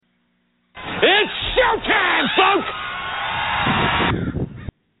Showtime, folks!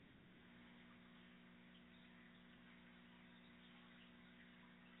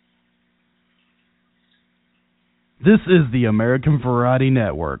 This is the American Variety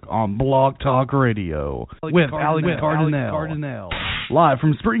Network on Blog Talk Radio with Alex Cardinale, live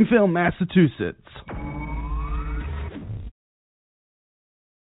from Springfield, Massachusetts.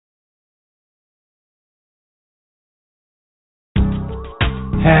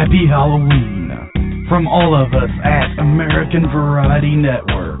 Happy Halloween from all of us at American Variety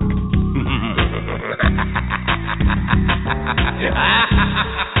Network.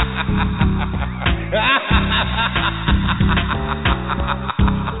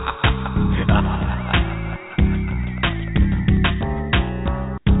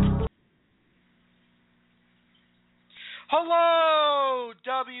 Hello,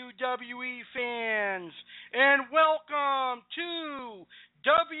 WWE fans, and welcome to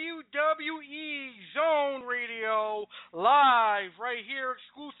WWE Zone Radio, live right here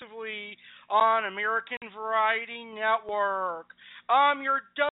exclusively on American Variety Network. I'm your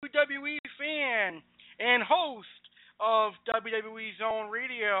WWE fan and host of WWE Zone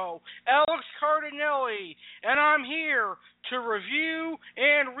Radio, Alex Cardinale, and I'm here to review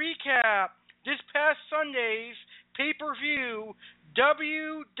and recap this past Sunday's pay-per-view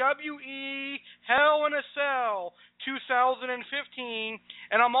WWE Hell in a Cell 2015,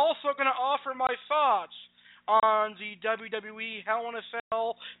 and I'm also going to offer my thoughts on the WWE Hell in a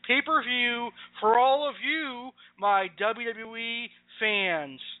Cell pay-per-view for all of you, my WWE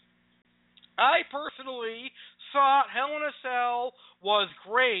fans. I personally thought Hell in a Cell was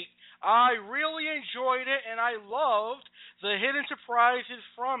great. I really enjoyed it, and I loved the hidden surprises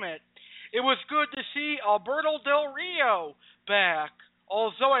from it. It was good to see Alberto Del Rio back,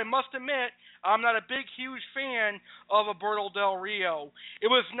 although I must admit I'm not a big, huge fan of Alberto Del Rio. It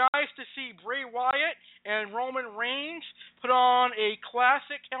was nice to see Bray Wyatt and Roman Reigns put on a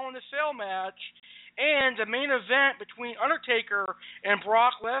classic Hell in a Cell match, and the main event between Undertaker and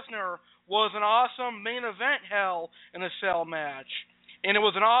Brock Lesnar was an awesome main event Hell in a Cell match. And it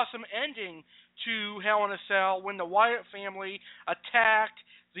was an awesome ending to Hell in a Cell when the Wyatt family attacked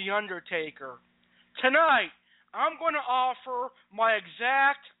The Undertaker. Tonight, I'm going to offer my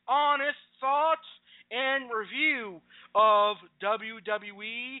exact, honest thoughts and review of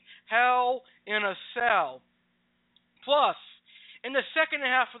WWE Hell in a Cell. Plus, in the second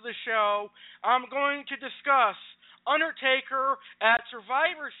half of the show, I'm going to discuss Undertaker at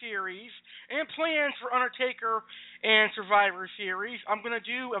Survivor Series and plans for Undertaker and Survivor Series. I'm going to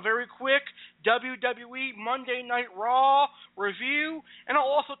do a very quick WWE Monday Night Raw review, and I'll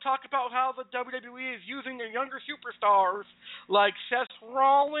also talk about how the WWE is using their younger superstars like Seth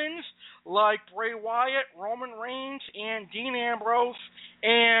Rollins, like Bray Wyatt, Roman Reigns, and Dean Ambrose,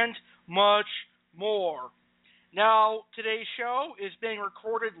 and much more. Now, today's show is being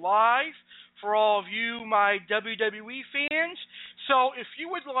recorded live for all of you, my WWE fans. So if you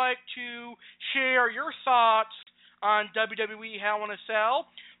would like to share your thoughts on WWE Hell in a Cell,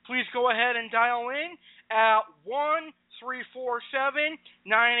 please go ahead and dial in at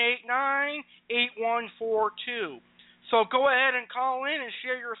 1-347-989-8142. So go ahead and call in and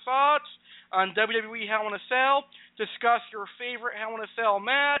share your thoughts on WWE Hell in a Cell, discuss your favorite Hell in a Cell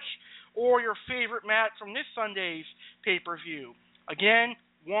match, or your favorite match from this Sunday's pay-per-view. Again,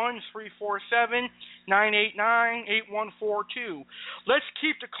 1-347-989-8142. Let's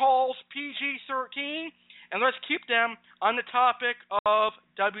keep the calls PG-13, and let's keep them on the topic of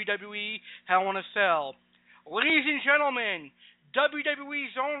WWE Hell in a Cell. Ladies and gentlemen,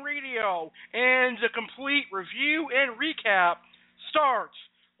 WWE Zone Radio and the complete review and recap starts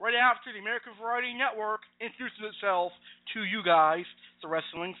right after the American Variety Network introduces itself to you guys, the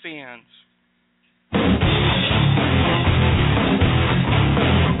wrestling fans.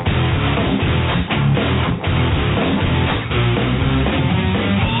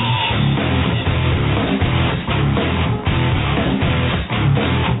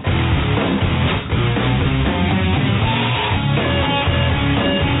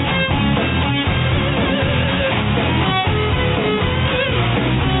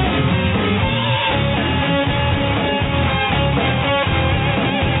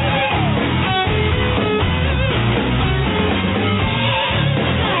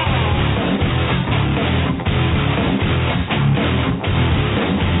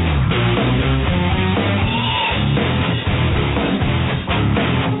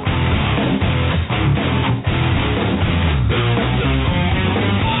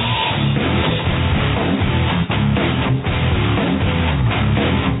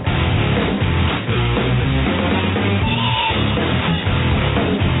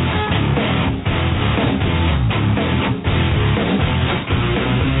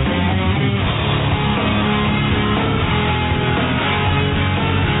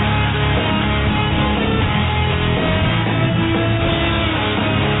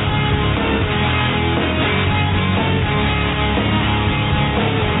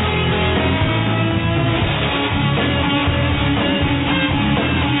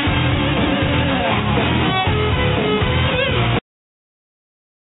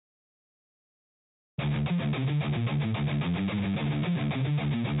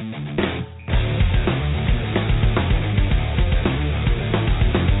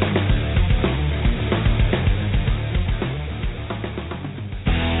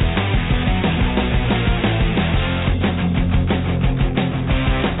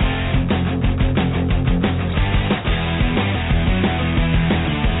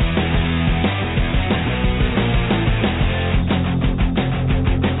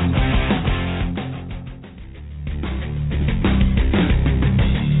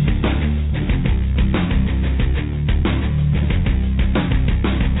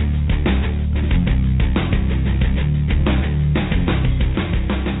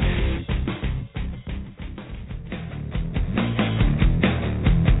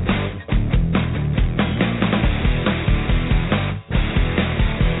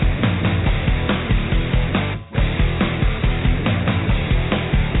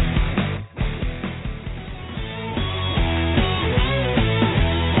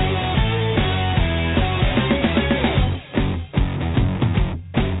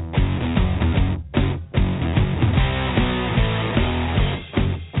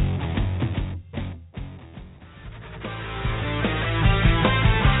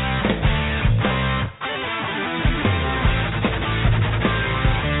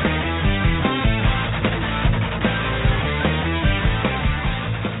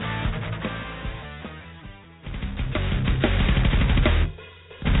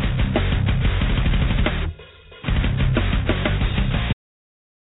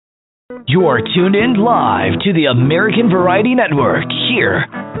 You are tuned in live to the American Variety Network, here,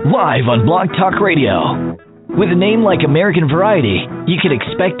 live on Blog Talk Radio. With a name like American Variety, you can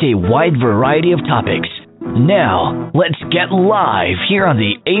expect a wide variety of topics. Now, let's get live here on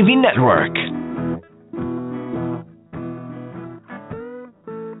the AV Network.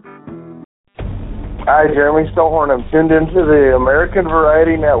 Hi, Jeremy Stillhorn. I'm tuned into the American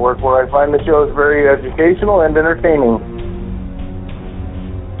Variety Network, where I find the show is very educational and entertaining.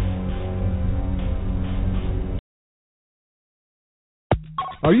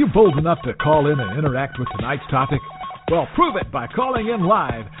 Are you bold enough to call in and interact with tonight's topic? Well, prove it by calling in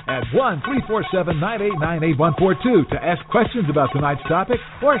live at 1-347-989-8142 to ask questions about tonight's topic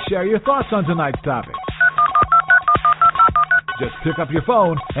or share your thoughts on tonight's topic. Just pick up your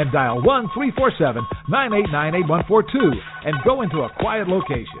phone and dial 1-347-989-8142 and go into a quiet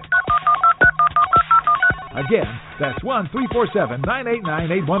location. Again, that's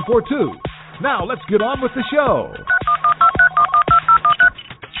 1-347-989-8142. Now, let's get on with the show.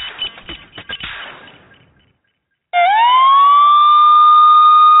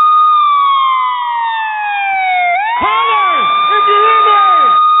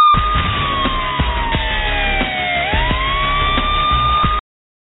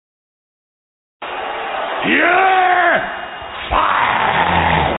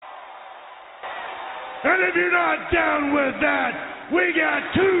 Down with that, we got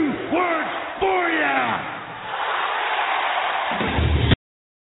 2 words for ya.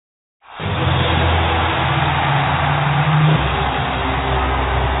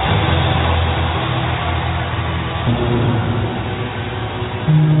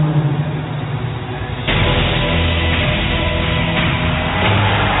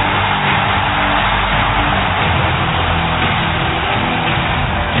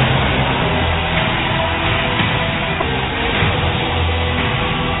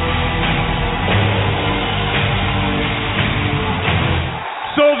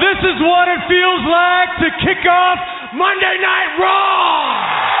 This is what it feels like to kick off Monday Night Raw!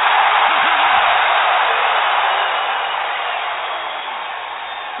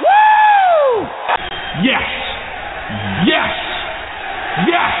 Woo! Yes! Yes!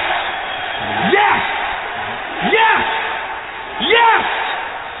 Yes! Yes! Yes! Yes!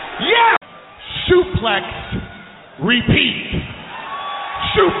 Yes! Suplex, repeat.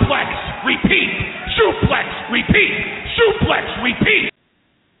 Suplex, repeat. Suplex, repeat. Suplex, repeat.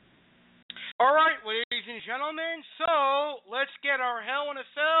 All right, ladies and gentlemen, so let's get our Hell in a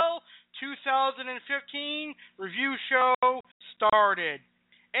Cell 2015 review show started.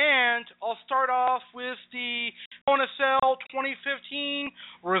 And I'll start off with the Hell in a Cell 2015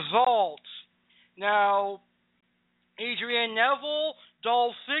 results. Now, Adrian Neville,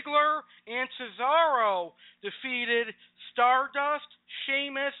 Dolph Ziggler, and Cesaro defeated Stardust,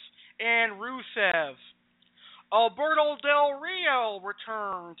 Sheamus, and Rusev. Alberto Del Rio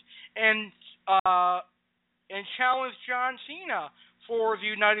returned and challenged John Cena for the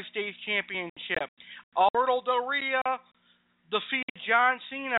United States Championship. Alberto Del Rio defeated John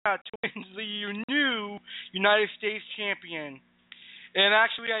Cena to win the new United States Champion. And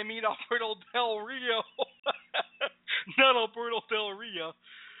actually, I mean Alberto Del Rio, not Alberto Del Rio.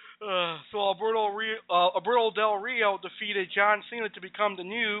 So Alberto Del Rio defeated John Cena to become the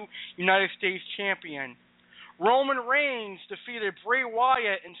new United States Champion. Roman Reigns defeated Bray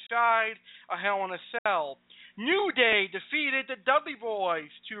Wyatt inside a Hell in a Cell. New Day defeated the Dudley Boys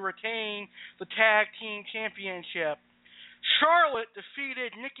to retain the Tag Team Championship. Charlotte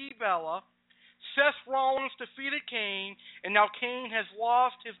defeated Nikki Bella. Seth Rollins defeated Kane, and now Kane has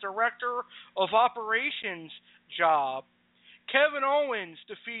lost his Director of Operations job. Kevin Owens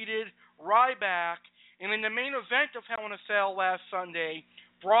defeated Ryback, and in the main event of Hell in a Cell last Sunday,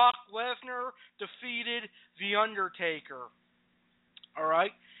 Brock Lesnar defeated The Undertaker. All right,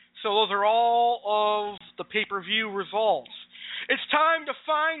 so those are all of the pay-per-view results. It's time to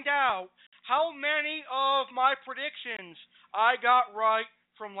find out how many of my predictions I got right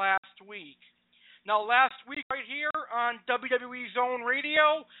from last week. Now, last week right here on WWE Zone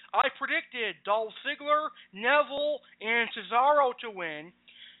Radio, I predicted Dolph Ziggler, Neville, and Cesaro to win.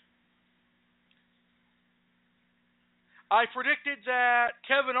 I predicted that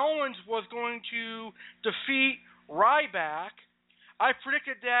Kevin Owens was going to defeat Ryback. I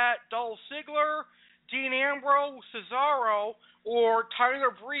predicted that Dolph Ziggler, Dean Ambrose, Cesaro, or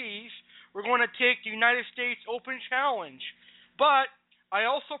Tyler Breeze were going to take the United States Open Challenge. But I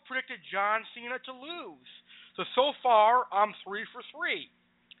also predicted John Cena to lose. So far, I'm 3 for 3.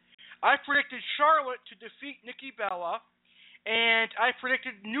 I predicted Charlotte to defeat Nikki Bella, and I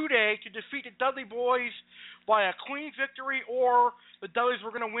predicted New Day to defeat the Dudley Boys by a clean victory, or the Dudleys were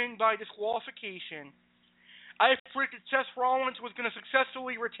going to win by disqualification. I predicted Seth Rollins was going to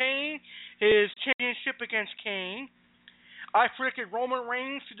successfully retain his championship against Kane. I predicted Roman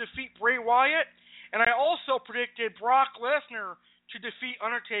Reigns to defeat Bray Wyatt, and I also predicted Brock Lesnar to defeat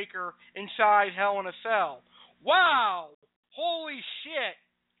Undertaker inside Hell in a Cell. Wow! Holy shit!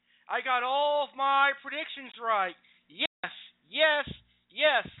 I got all of my predictions right. Yes, yes,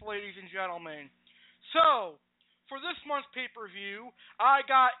 yes, ladies and gentlemen. So, for this month's pay-per-view, I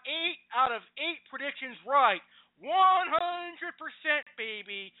got 8 out of 8 predictions right. 100%,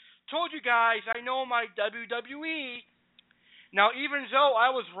 baby. Told you guys I know my WWE. Now, even though I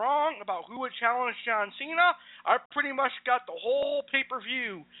was wrong about who would challenge John Cena, I pretty much got the whole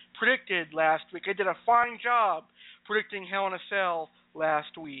pay-per-view predicted last week. I did a fine job predicting Hell in a Cell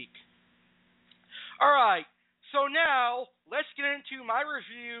last week. Alright, so now let's get into my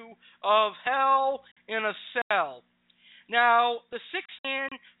review of Hell in a Cell. Now, the 6-man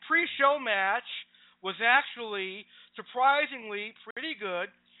pre-show match was actually surprisingly pretty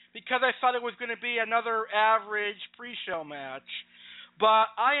good, because I thought it was going to be another average pre-show match. But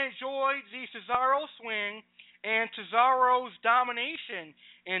I enjoyed the Cesaro swing and Cesaro's domination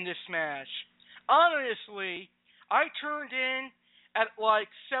in this match. Honestly, I turned in at like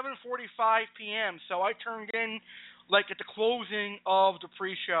 7:45 p.m., so I turned in like at the closing of the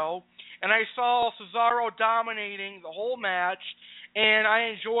pre-show, and I saw Cesaro dominating the whole match, and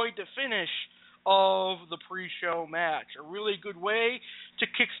I enjoyed the finish of the pre-show match. A really good way to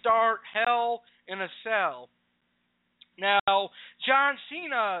kickstart Hell in a Cell. Now, John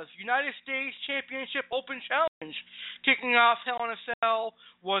Cena's United States Championship Open Challenge kicking off Hell in a Cell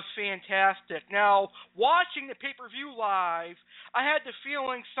was fantastic. Now, watching the pay-per-view live, I had the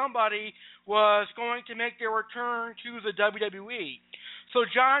feeling somebody was going to make their return to the WWE. So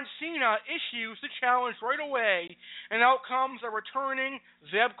John Cena issues the challenge right away, and out comes a returning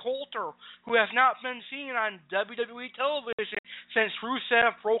Zeb Coulter, who has not been seen on WWE television since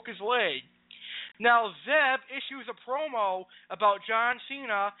Rusev broke his leg. Now, Zeb issues a promo about John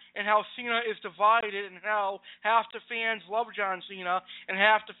Cena and how Cena is divided and how half the fans love John Cena and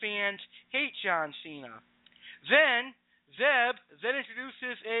half the fans hate John Cena. Then, Zeb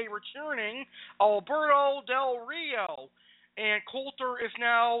introduces a returning Alberto Del Rio, and Coulter is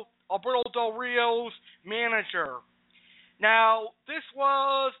now Alberto Del Rio's manager. Now, this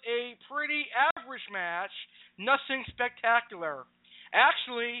was a pretty average match, nothing spectacular.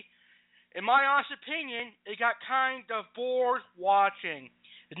 Actually, in my honest opinion, it got kind of bored watching.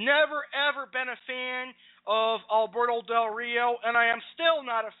 Never ever been a fan of Alberto Del Rio, and I am still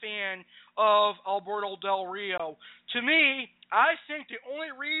not a fan of Alberto Del Rio. To me, I think the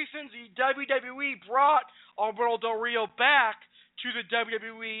only reason the WWE brought Alberto Del Rio back to the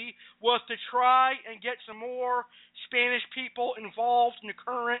WWE was to try and get some more Spanish people involved in the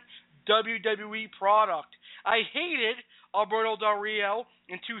current WWE product. I hated Alberto Del Rio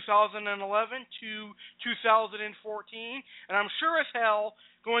in 2011 to 2014, and I'm sure as hell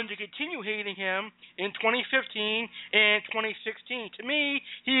going to continue hating him in 2015 and 2016. To me,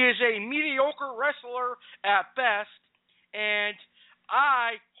 he is a mediocre wrestler at best, and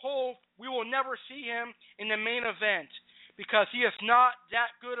I hope we will never see him in the main event, because he is not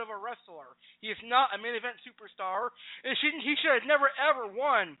that good of a wrestler. He is not a main event superstar, and he should have never ever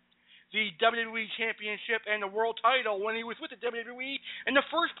won the WWE Championship and the World Title when he was with the WWE in the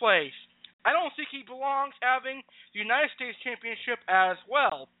first place. I don't think he belongs having the United States Championship as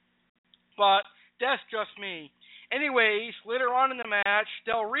well, but that's just me. Anyways, later on in the match,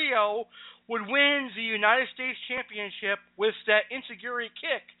 Del Rio would win the United States Championship with that enziguri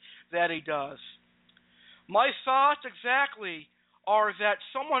kick that he does. My thoughts exactly are that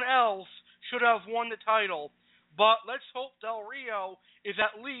someone else should have won the title, but let's hope Del Rio is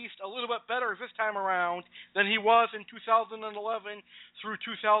at least a little bit better this time around than he was in 2011 through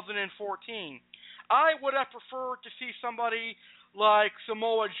 2014. I would have preferred to see somebody like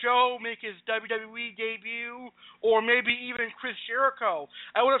Samoa Joe make his WWE debut, or maybe even Chris Jericho.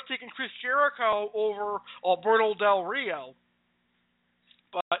 I would have taken Chris Jericho over Alberto Del Rio.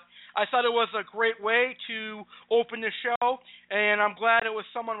 But I thought it was a great way to open the show, and I'm glad it was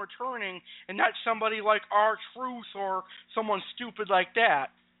someone returning and not somebody like R-Truth or someone stupid like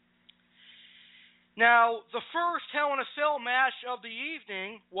that. Now, the first Hell in a Cell match of the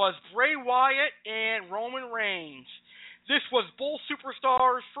evening was Bray Wyatt and Roman Reigns. This was both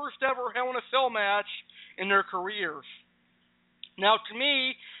superstars' first ever Hell in a Cell match in their careers. Now, to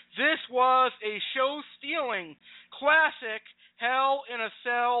me, this was a show-stealing, classic Hell in a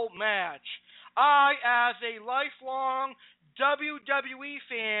Cell match. I, as a lifelong WWE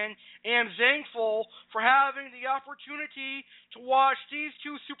fan, am thankful for having the opportunity to watch these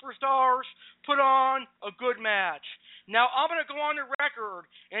two superstars put on a good match. Now, I'm going to go on the record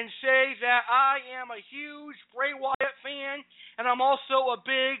and say that I am a huge Bray Wyatt fan, and I'm also a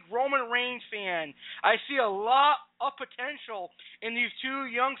big Roman Reigns fan. I see a lot of potential in these two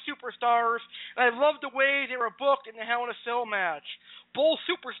young superstars, and I love the way they were booked in the Hell in a Cell match. Both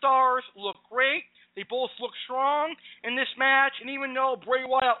superstars look great. They both look strong in this match, and even though Bray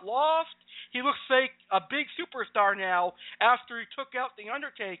Wyatt lost, he looks like a big superstar now after he took out The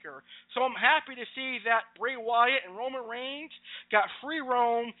Undertaker. So I'm happy to see that Bray Wyatt and Roman Reigns got free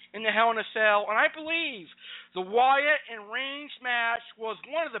roam in the Hell in a Cell, and I believe the Wyatt and Reigns match was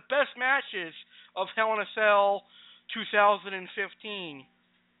one of the best matches of Hell in a Cell 2015.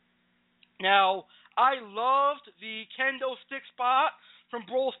 Now, I loved the kendo stick spot from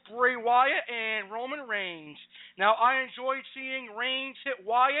both Bray Wyatt and Roman Reigns. Now, I enjoyed seeing Reigns hit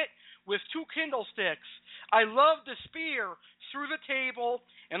Wyatt with two kendo sticks. I loved the spear through the table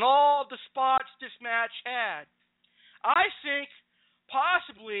and all the spots this match had. I think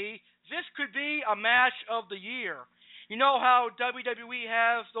possibly this could be a match of the year. You know how WWE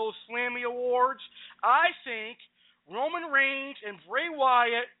has those Slammy Awards? I think Roman Reigns and Bray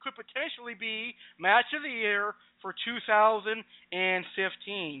Wyatt could potentially be match of the year for 2015.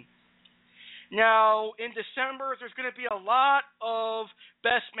 Now, in December, there's going to be a lot of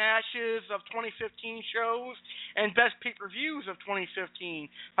best matches of 2015 shows and best pay-per-views of 2015.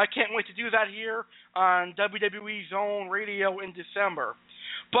 I can't wait to do that here on WWE Zone Radio in December.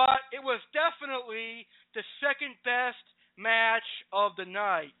 But it was definitely the second best match of the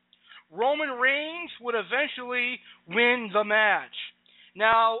night. Roman Reigns would eventually win the match.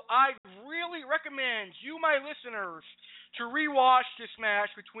 Now, I really recommend you, my listeners, to rewatch this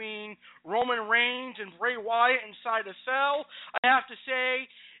match between Roman Reigns and Bray Wyatt inside a cell. I have to say,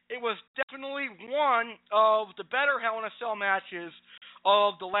 it was definitely one of the better Hell in a Cell matches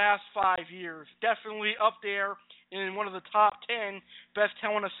of the last 5 years. Definitely up there in one of the top 10 best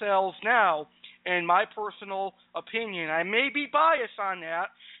Hell in a Cells now, in my personal opinion. I may be biased on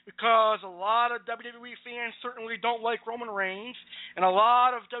that because a lot of WWE fans certainly don't like Roman Reigns, and a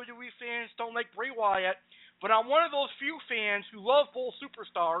lot of WWE fans don't like Bray Wyatt. But I'm one of those few fans who love both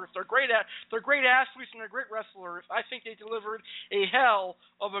superstars. They're great athletes and they're great wrestlers. I think they delivered a hell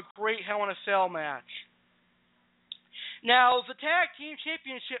of a great Hell in a Cell match. Now, the Tag Team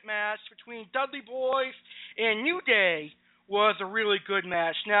Championship match between Dudley Boyz and New Day was a really good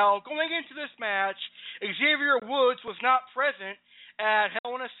match. Now, going into this match, Xavier Woods was not present at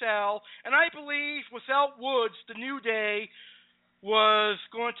Hell in a Cell, and I believe without Woods, the New Day was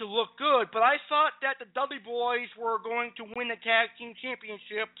going to look good, but I thought that the Dudley Boyz were going to win the Tag Team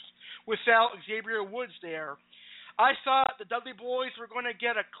Championships without Xavier Woods there. I thought the Dudley Boyz were going to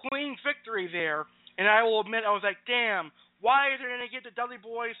get a clean victory there, and I will admit, I was like, damn, why are they going to give the Dudley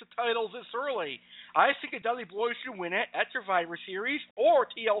Boyz the titles this early? I think the Dudley Boyz should win it at Survivor Series or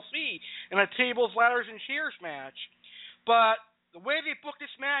TLC in a tables, ladders, and chairs match. But the way they booked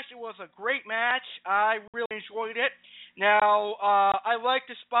this match, it was a great match. I really enjoyed it. Now, I like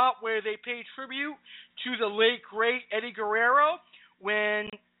the spot where they paid tribute to the late, great Eddie Guerrero when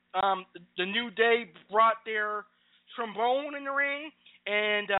the New Day brought their trombone in the ring,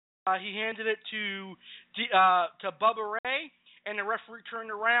 and he handed it to Bubba Ray, and the referee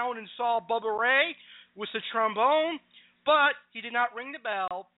turned around and saw Bubba Ray with the trombone, but he did not ring the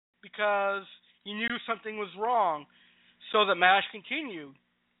bell because he knew something was wrong. So the match continued.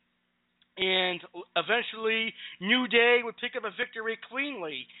 And eventually, New Day would pick up a victory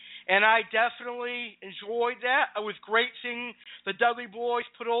cleanly. And I definitely enjoyed that. It was great seeing the Dudley Boyz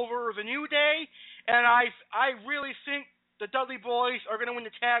put over the New Day. And I really think the Dudley Boyz are going to win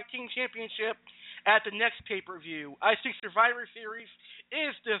the Tag Team Championship at the next pay-per-view. I think Survivor Series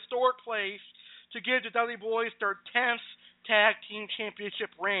is the historic place to give the Dudley Boyz their 10th Tag Team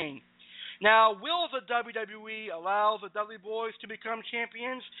Championship reign. Now, will the WWE allow the Dudley Boyz to become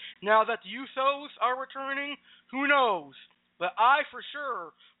champions now that the Usos are returning? Who knows? But I, for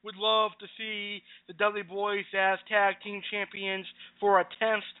sure, would love to see the Dudley Boyz as tag team champions for a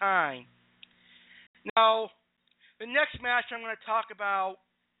 10th time. Now, the next match I'm going to talk about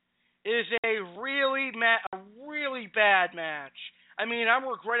is a really bad match. I mean, I'm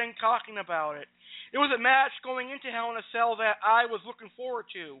regretting talking about it. It was a match going into Hell in a Cell that I was looking forward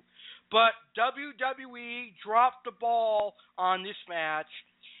to. But WWE dropped the ball on this match,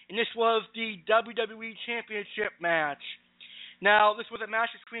 and this was the WWE Championship match. Now, this was a match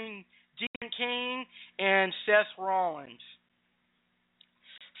between Dean Kane and Seth Rollins.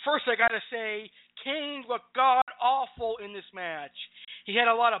 First, I gotta say, Kane looked god-awful in this match. He had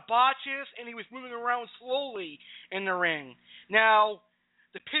a lot of botches, and he was moving around slowly in the ring. Now,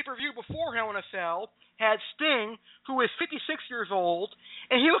 the pay-per-view before Hell in a Cell had Sting, who was 56 years old,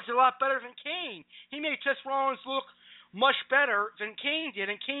 and he looked a lot better than Kane. He made Seth Rollins look much better than Kane did,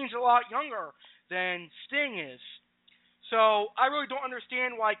 and Kane's a lot younger than Sting is. So I really don't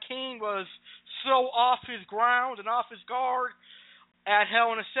understand why Kane was so off his ground and off his guard at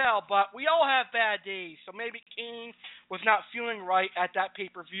Hell in a Cell, but we all have bad days, so maybe Kane was not feeling right at that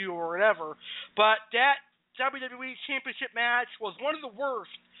pay-per-view or whatever. But that WWE Championship match was one of the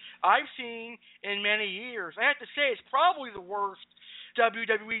worst I've seen in many years. I have to say, it's probably the worst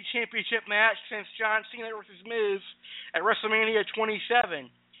WWE Championship match since John Cena versus Miz at WrestleMania 27.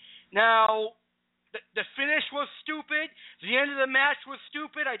 Now, the finish was stupid. The end of the match was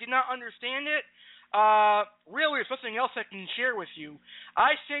stupid. I did not understand it. Really, there's nothing else I can share with you.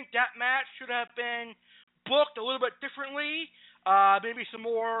 I think that match should have been booked a little bit differently. Maybe some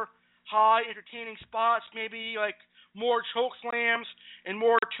more high entertaining spots, maybe like more choke slams and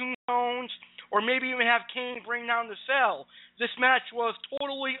more tombstones, or maybe even have Kane bring down the Cell. This match was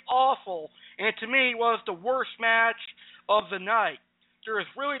totally awful, and to me was the worst match of the night. There is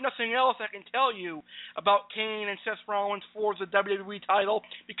really nothing else I can tell you about Kane and Seth Rollins for the WWE title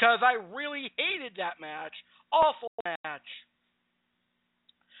because I really hated that match. Awful match.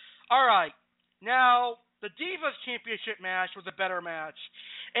 Alright, now the Divas Championship match was a better match.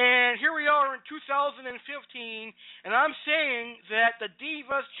 And here we are in 2015, and I'm saying that the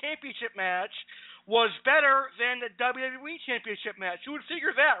Divas Championship match was better than the WWE Championship match. You would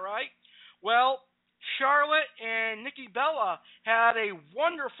figure that, right? Well, Charlotte and Nikki Bella had a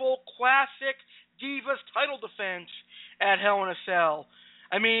wonderful classic Divas title defense at Hell in a Cell.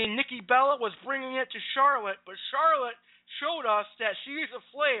 I mean, Nikki Bella was bringing it to Charlotte, but Charlotte showed us that she is a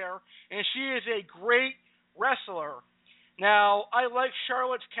Flair and she is a great wrestler. Now, I like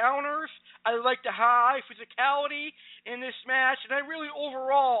Charlotte's counters. I like the high physicality in this match, and I really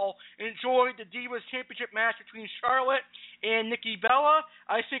overall enjoyed the Divas Championship match between Charlotte and Nikki Bella.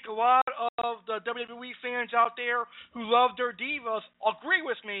 I think a lot of the WWE fans out there who love their Divas agree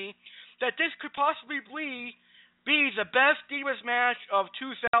with me that this could possibly be the best Divas match of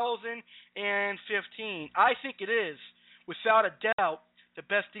 2015. I think it is, without a doubt, the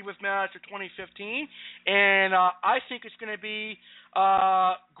best Divas match of 2015, and I think it's going to be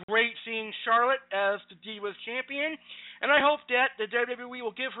great seeing Charlotte as the Divas champion, and I hope that the WWE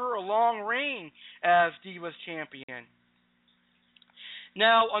will give her a long reign as Divas champion.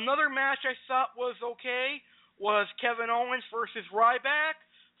 Now, another match I thought was okay was Kevin Owens versus Ryback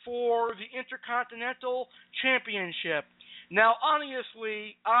for the Intercontinental Championship. Now,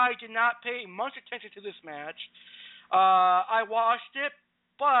 honestly, I did not pay much attention to this match. I watched it,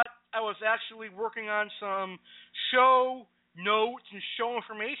 but I was actually working on some show notes and show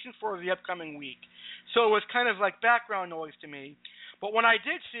information for the upcoming week. So it was kind of like background noise to me. But what I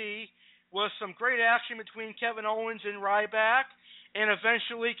did see was some great action between Kevin Owens and Ryback, and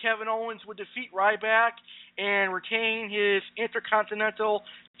eventually Kevin Owens would defeat Ryback and retain his Intercontinental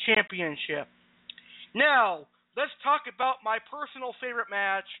Championship. Now, let's talk about my personal favorite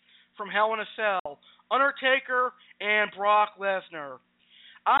match from Hell in a Cell, Undertaker and Brock Lesnar.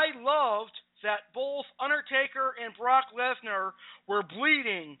 I loved that both Undertaker and Brock Lesnar were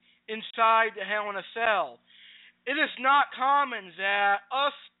bleeding inside the Hell in a Cell. It is not common that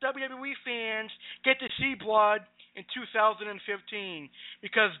us WWE fans get to see blood in 2015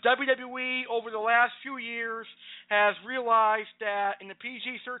 because WWE over the last few years has realized that in the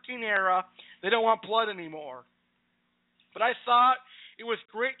PG-13 era they don't want blood anymore. But I thought it was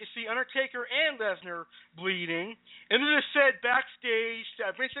great to see Undertaker and Lesnar bleeding, and it is said backstage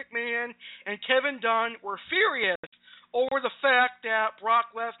that Vince McMahon and Kevin Dunn were furious over the fact that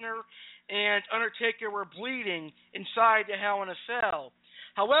Brock Lesnar and Undertaker were bleeding inside the Hell in a Cell.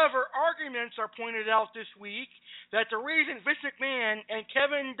 However, arguments are pointed out this week that the reason Vince McMahon and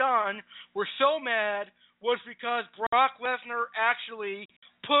Kevin Dunn were so mad was because Brock Lesnar actually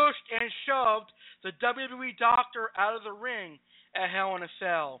pushed and shoved the WWE doctor out of the ring at Hell in a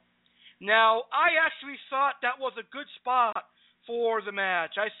Cell. Now, I actually thought that was a good spot for the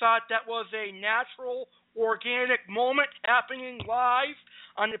match. I thought that was a natural, organic moment happening live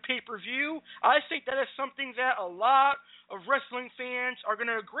on the pay-per-view. I think that is something that a lot of wrestling fans are going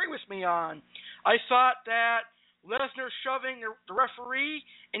to agree with me on. I thought that Lesnar shoving the referee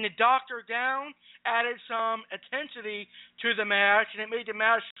and the doctor down added some intensity to the match, and it made the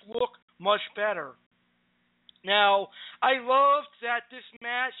match look much better. Now, I loved that this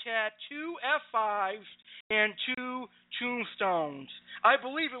match had 2 F5s and 2 tombstones. I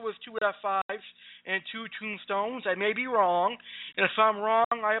believe it was 2 F5s and 2 tombstones. I may be wrong, and if I'm wrong,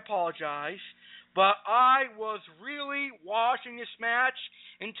 I apologize. But I was really watching this match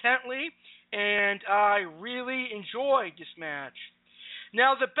intently, and I really enjoyed this match.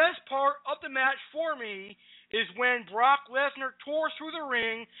 Now, the best part of the match for me is when Brock Lesnar tore through the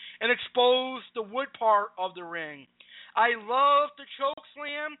ring and exposed the wood part of the ring. I loved the choke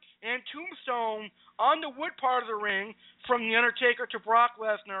slam and tombstone on the wood part of the ring from The Undertaker to Brock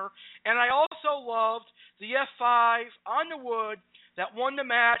Lesnar, and I also loved the F5 on the wood that won the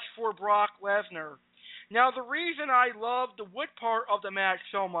match for Brock Lesnar. Now, the reason I love the wood part of the match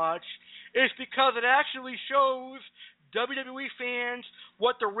so much is because it actually shows WWE fans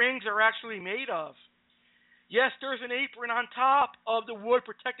what the rings are actually made of. Yes, there's an apron on top of the wood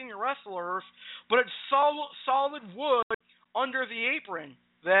protecting the wrestlers, but it's solid wood under the apron.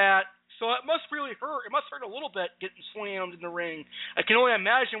 So it must really hurt. It must hurt a little bit getting slammed in the ring. I can only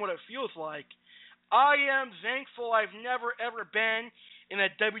imagine what it feels like. I am thankful I've never ever been in a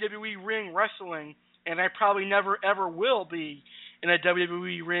WWE ring wrestling, and I probably never ever will be in a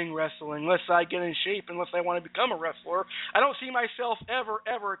WWE ring wrestling unless I get in shape, unless I want to become a wrestler. I don't see myself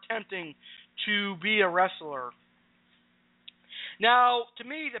ever attempting to be a wrestler. Now, to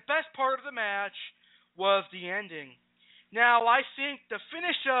me, the best part of the match was the ending. Now, I think the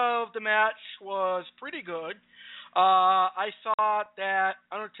finish of the match was pretty good. I thought that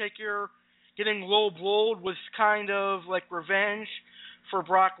Undertaker getting low blowed was kind of like revenge for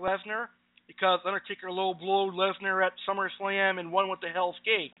Brock Lesnar, because Undertaker low blowed Lesnar at SummerSlam and won with the Hell's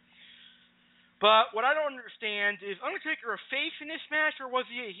Gate. But what I don't understand is Undertaker a face in this match, or was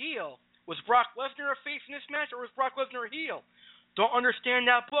he a heel? Was Brock Lesnar a face in this match, or was Brock Lesnar a heel? Don't understand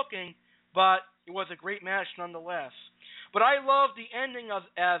that booking, but it was a great match nonetheless. But I love the ending of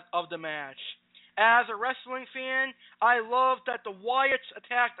the match. As a wrestling fan, I loved that the Wyatts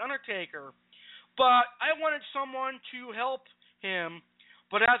attacked Undertaker, but I wanted someone to help him.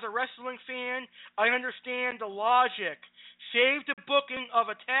 But as a wrestling fan, I understand the logic. Save the booking of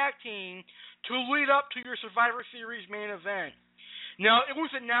a tag team to lead up to your Survivor Series main event. Now, it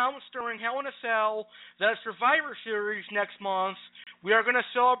was announced during Hell in a Cell that Survivor Series next month, we are going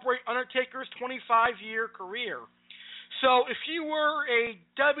to celebrate Undertaker's 25-year career. So if you were a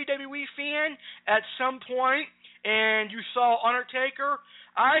WWE fan at some point and you saw Undertaker,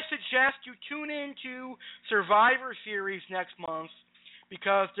 I suggest you tune into Survivor Series next month,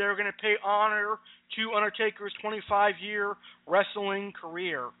 because they're going to pay honor to Undertaker's 25-year wrestling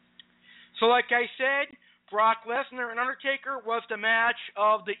career. So like I said, Brock Lesnar and Undertaker was the match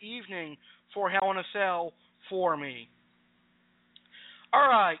of the evening for Hell in a Cell for me.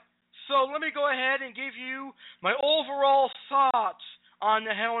 Alright, so let me go ahead and give you my overall thoughts on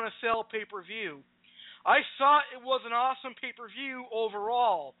the Hell in a Cell pay-per-view. I thought it was an awesome pay-per-view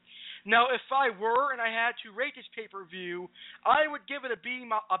overall. Now, if I were and I had to rate this pay-per-view, I would give it a B+.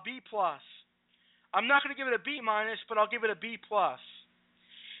 I'm not going to give it a B-, but I'll give it a B+.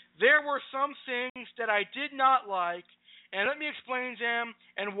 There were some things that I did not like, and let me explain them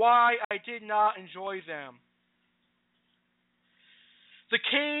and why I did not enjoy them. The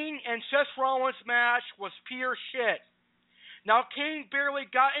Kane and Seth Rollins match was pure shit. Now, Kane barely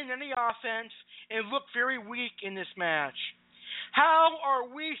got in any offense and looked very weak in this match. How are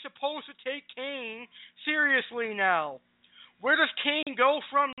we supposed to take Kane seriously now? Where does Kane go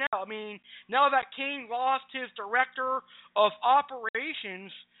from now? I mean, now that Kane lost his director of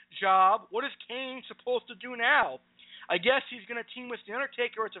operations job, what is Kane supposed to do now? I guess he's going to team with The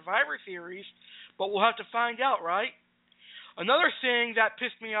Undertaker at Survivor Series, but we'll have to find out, right? Another thing that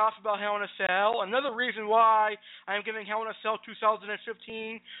pissed me off about Hell in a Cell, another reason why I'm giving Hell in a Cell 2015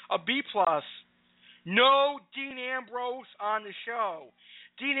 a B+. No Dean Ambrose on the show.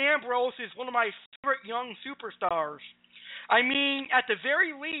 Dean Ambrose is one of my favorite young superstars. I mean, at the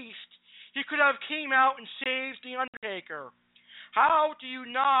very least, he could have came out and saved The Undertaker. How do you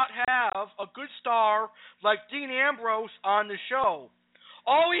not have a good star like Dean Ambrose on the show?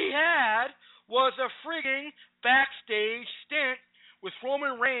 All he had was a frigging backstage stint with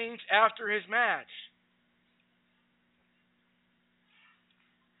Roman Reigns after his match.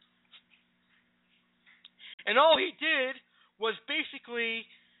 And all he did was basically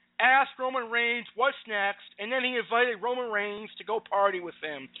ask Roman Reigns what's next, and then he invited Roman Reigns to go party with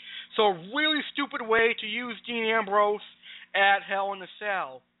him. So a really stupid way to use Dean Ambrose at Hell in a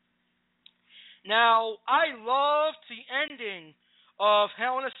Cell. Now, I loved the ending of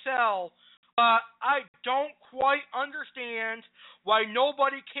Hell in a Cell, but I don't quite understand why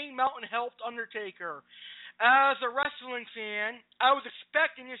nobody came out and helped Undertaker. As a wrestling fan, I was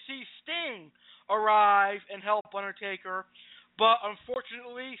expecting to see Sting arrive and help Undertaker, but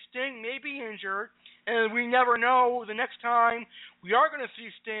unfortunately, Sting may be injured, and we never know the next time we are going to see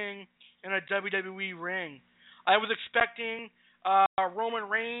Sting in a WWE ring. I was expecting Roman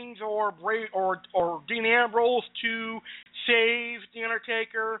Reigns or Dean Ambrose to save The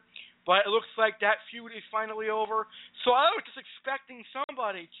Undertaker, but it looks like that feud is finally over. So I was just expecting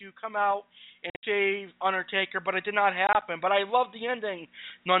somebody to come out and save Undertaker, but it did not happen. But I love the ending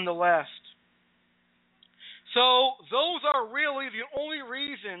nonetheless. So those are really the only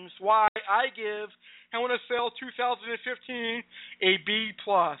reasons why I give Hell in a Cell 2015 a B+.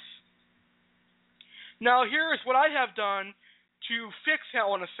 Now here is what I have done to fix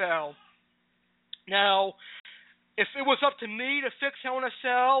Hell in a Cell. Now, if it was up to me to fix Hell in a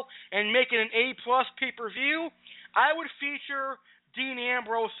Cell and make it an A+ pay-per-view, I would feature Dean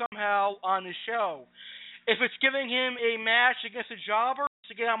Ambrose somehow on the show. If it's giving him a match against a jobber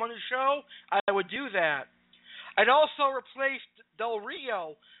to get him on the show, I would do that. I'd also replace Del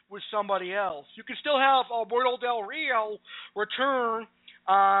Rio with somebody else. You can still have Alberto Del Rio return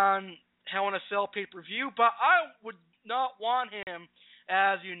on Hell in a Cell pay-per-view, but I would not want him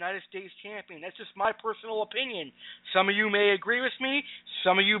as the United States champion. That's just my personal opinion. Some of you may agree with me,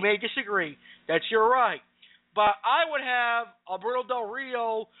 some of you may disagree. That's your right. But I would have Alberto Del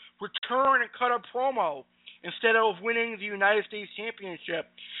Rio return and cut a promo instead of winning the United States Championship.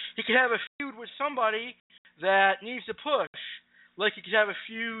 He could have a feud with somebody that needs to push. Like he could have a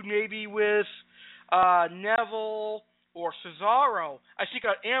feud maybe with Neville or Cesaro. I think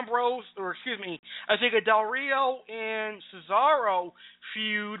a Del Rio and Cesaro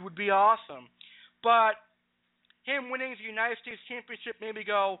feud would be awesome. But him winning the United States Championship made me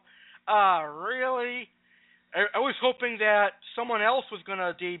go, really? I was hoping that someone else was going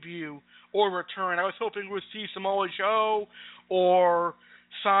to debut or return. I was hoping we'd see Samoa Joe or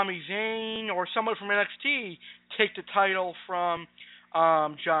Sami Zayn or someone from NXT take the title from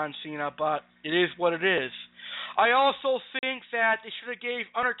John Cena, but it is what it is. I also think that they should have gave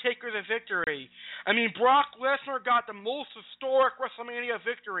Undertaker the victory. I mean, Brock Lesnar got the most historic WrestleMania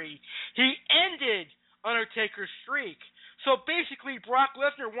victory. He ended Undertaker's streak. So basically, Brock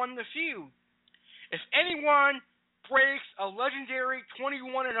Lesnar won the feud. If anyone breaks a legendary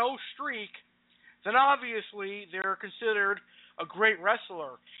 21-0 streak, then obviously they're considered a great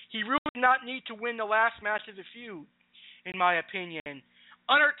wrestler. He really did not need to win the last match of the feud, in my opinion.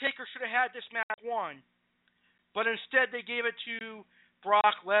 Undertaker should have had this match won, but instead they gave it to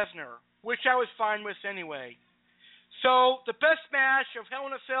Brock Lesnar, which I was fine with anyway. So the best match of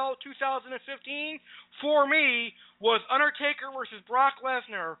Hell in a Cell 2015 for me was Undertaker versus Brock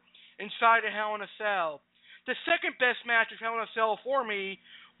Lesnar inside of Hell in a Cell. The second best match of Hell in a Cell for me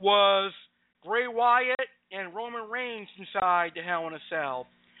was Bray Wyatt and Roman Reigns inside the Hell in a Cell.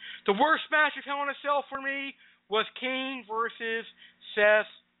 The worst match of Hell in a Cell for me was Kane versus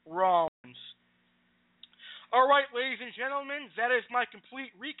Seth Rollins. All right, ladies and gentlemen, that is my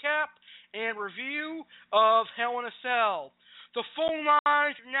complete recap and review of Hell in a Cell. The phone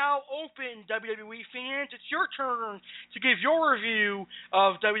lines are now open, WWE fans. It's your turn to give your review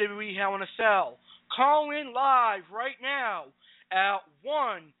of WWE Hell in a Cell. Call in live right now at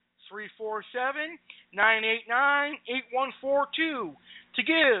 1-347-989-8142 to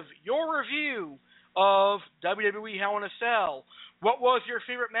give your review of WWE Hell in a Cell. What was your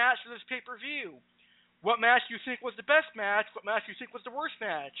favorite match for this pay-per-view? What match do you think was the best match? What match do you think was the worst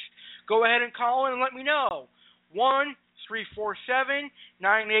match? Go ahead and call in and let me know.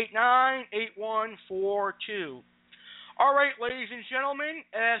 1-347-989-8142. All right, ladies and gentlemen,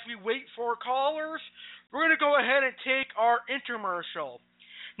 as we wait for callers, we're going to go ahead and take our intermercial.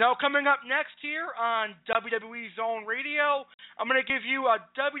 Now, coming up next here on WWE Zone Radio, I'm going to give you a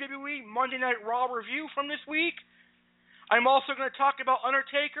WWE Monday Night Raw review from this week. I'm also going to talk about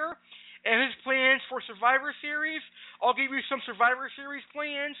Undertaker and his plans for Survivor Series. I'll give you some Survivor Series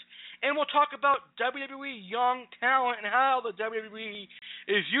plans, and we'll talk about WWE young talent and how the WWE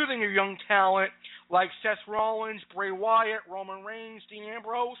is using their young talent like Seth Rollins, Bray Wyatt, Roman Reigns, Dean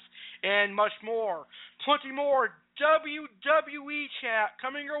Ambrose, and much more. Plenty more WWE chat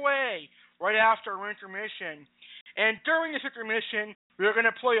coming your way right after our intermission. And during this intermission, we're going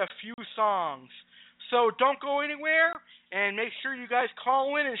to play a few songs. So don't go anywhere, and make sure you guys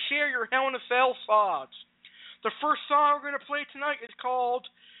call in and share your Hell in a Cell thoughts. The first song we're going to play tonight is called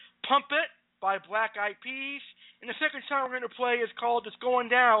Pump It by Black Eyed Peas, and the second song we're going to play is called It's Going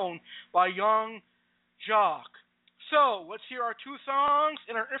Down by Young Jock. So, let's hear our two songs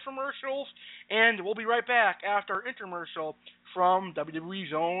and our infomercials, and we'll be right back after our intermercial from WWE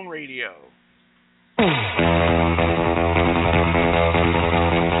Zone Radio.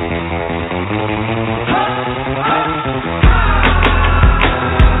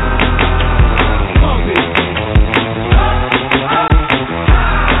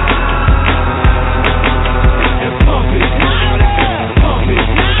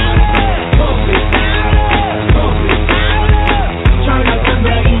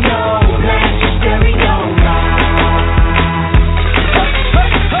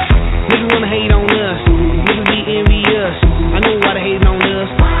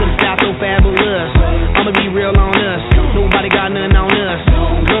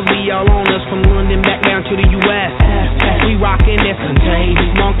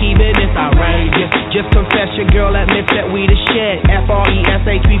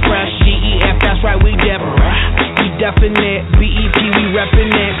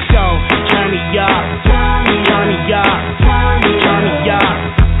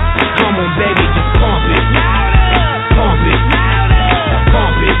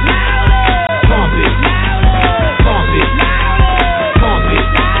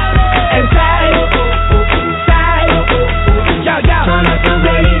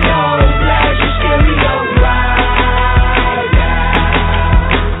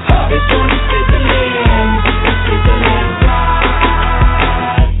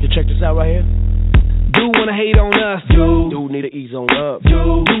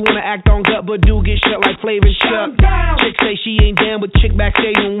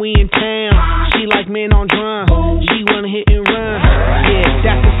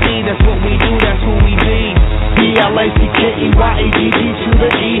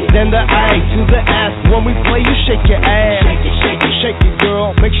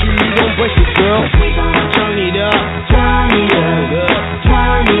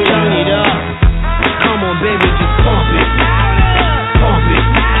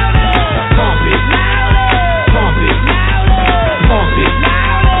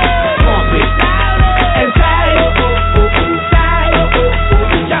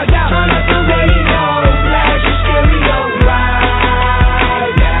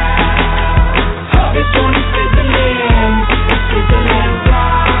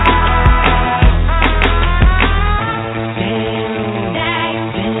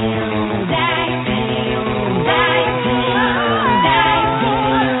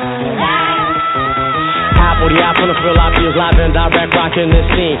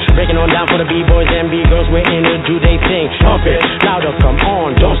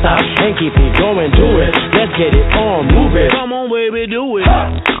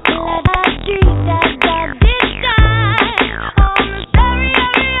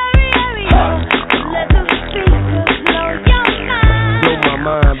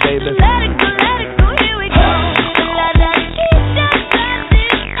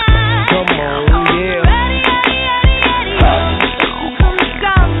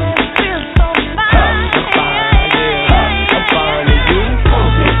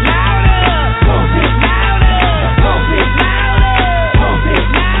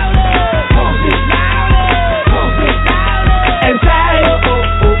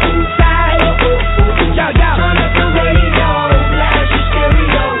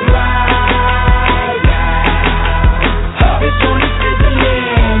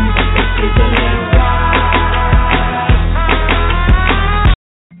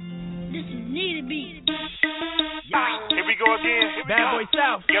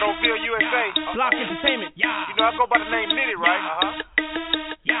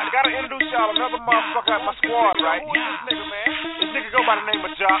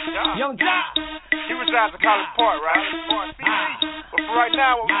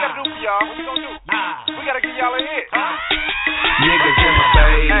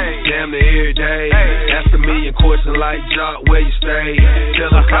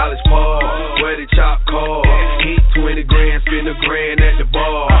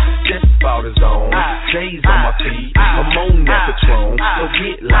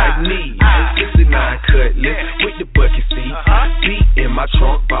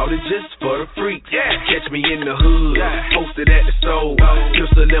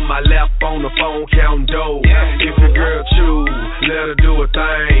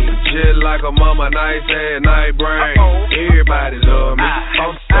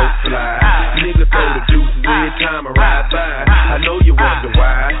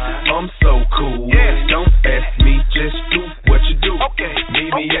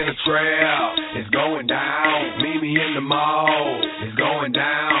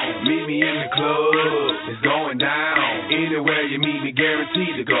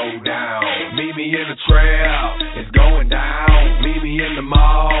 Meet me in the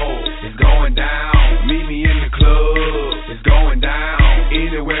mall. It's going down.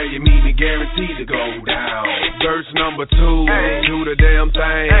 guaranteed to go down. Verse number 2, do the damn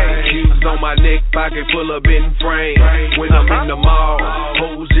thing. Shoes on my neck, pocket full of bent frame. When I'm in the mall,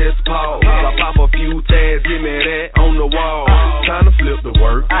 hoes just pause. I pop a few tags, give me that on the wall. Time to flip the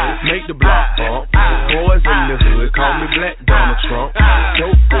work, make the block bump. Boys in the hood, call me Black Donald Trump.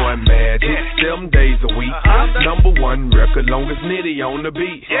 Dope boy magic, 7 days a week. Number 1 record, longest nitty on the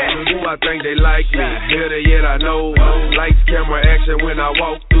beat. Who I think they like me, better yet I know. Lights, camera, action when I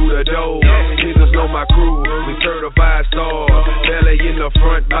walk through the door. Niggas know my crew, we certified stars. Belly in the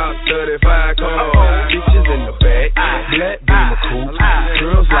front, about 35 cars. Bitches in the back, black beamer coupe.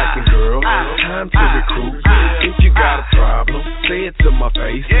 Girls liking girls, time to recruit. If you got a problem, say it to my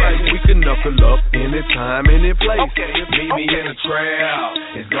face. We can knuckle up anytime, any place. Meet me in the trail,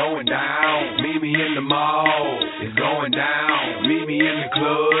 it's going down. Meet me in the mall, it's going down. Meet me in the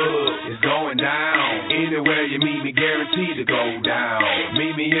club, it's going down. Anywhere you meet me, guaranteed to go down.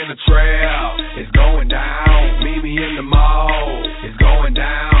 Meet me in the trail, it's going down. Meet me in the mall, it's going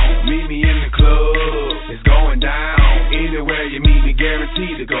down. Meet me in the club, it's going down. Anywhere you meet me,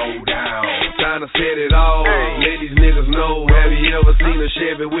 guaranteed to go down. Trying to set it all, let these niggas know. Have you ever seen a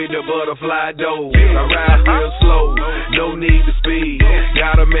Chevy with the butterfly door? I ride real slow, no need to speed.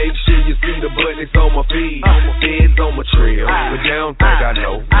 Gotta make sure you see the buttons on my feet. Feds on my trail, but they don't think I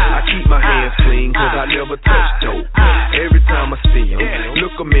know. I keep my hands clean, cause I never touch dope. Every time I see them,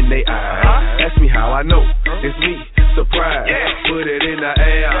 look them in their eyes. Ask me how I know, it's me, surprise. Put it in the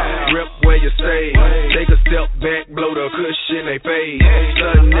air, rip where you stay. Take a step back, blow the cushion they face.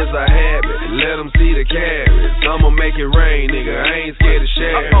 Sudden is a habit, let them see the carrots. I'ma make it rain, nigga, I ain't scared to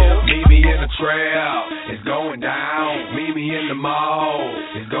share. Meet me in the trail, it's going down. Meet me in the mall,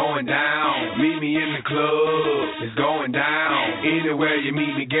 it's going down. Meet me in the club, it's going down. Anywhere you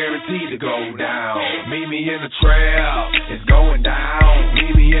meet me, guaranteed to go down. Meet me in the trail, it's going down.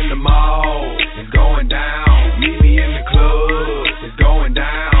 Meet me in the mall, it's going down. Meet me in the club, it's going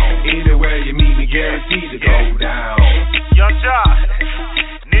down. Anywhere you meet me, guaranteed to go down. Young John,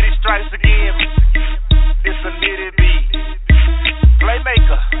 Nitty strikes again. It's a Nitty beat.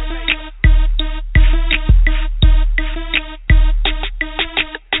 Playmaker.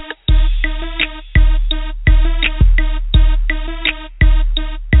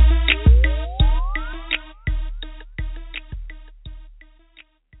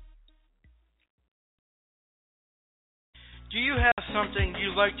 Do you have something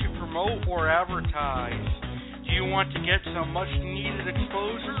you'd like to promote or advertise? Do you want to get some much needed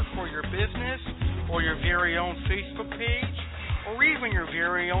exposure for your business or your very own Facebook page or even your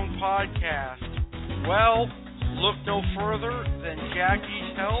very own podcast? Well, look no further than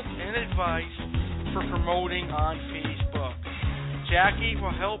Jackie's help and advice for promoting on Facebook. Jackie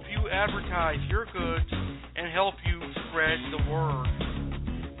will help you advertise your goods and help you spread the word.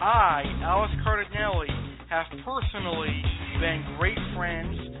 I, Alice Cardinale, have personally been great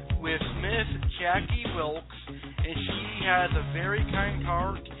friends with Miss Jackie Wilkes, and she has a very kind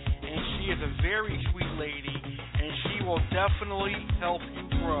heart, and she is a very sweet lady, and she will definitely help you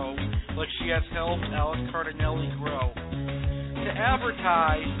grow like she has helped Alice Cardinale grow. To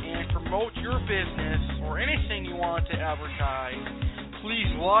advertise and promote your business or anything you want to advertise, please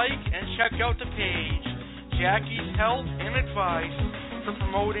like and check out the page Jackie's Help and Advice for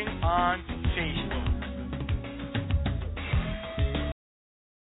promoting on Facebook.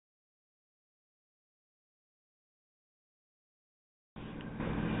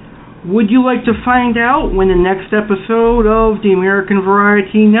 Would you like to find out when the next episode of the American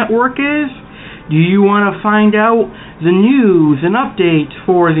Variety Network is? Do you want to find out the news and updates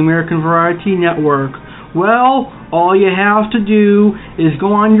for the American Variety Network? Well, all you have to do is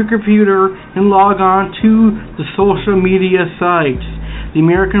go on your computer and log on to the social media sites. The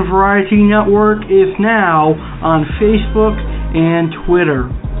American Variety Network is now on Facebook and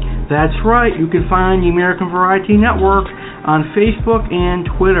Twitter. That's right, you can find the American Variety Network on Facebook and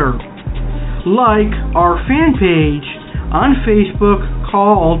Twitter. Like our fan page on Facebook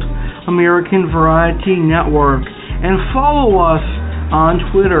called American Variety Network, and follow us on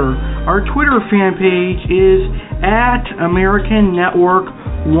Twitter. Our Twitter fan page is @American Network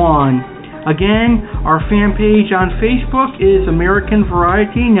 1. Again, our fan page on Facebook is American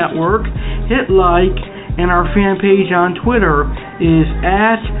Variety Network. Hit like, and our fan page on Twitter is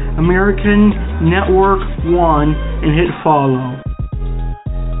 @American Network 1, and hit follow.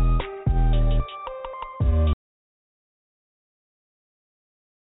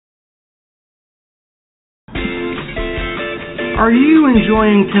 Are you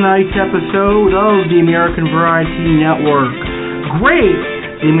enjoying tonight's episode of the American Variety Network? Great!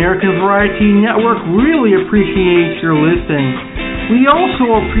 The American Variety Network really appreciates your listening. We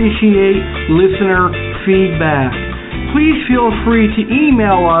also appreciate listener feedback. Please feel free to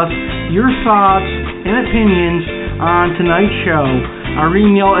email us your thoughts and opinions on tonight's show. Our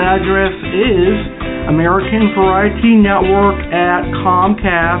email address is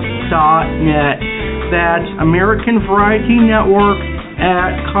AmericanVarietyNetwork@Comcast.net. That's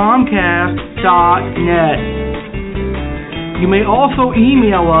AmericanVarietyNetwork@Comcast.net. You may also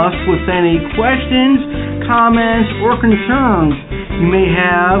email us with any questions, comments, or concerns you may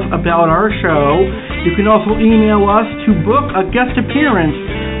have about our show. You can also email us to book a guest appearance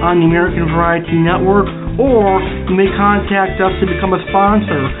on the American Variety Network, or you may contact us to become a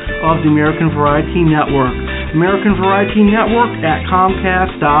sponsor of the American Variety Network. American Variety Network at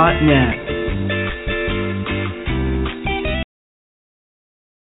Comcast.net.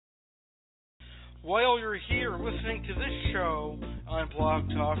 While you're here listening to this show on Blog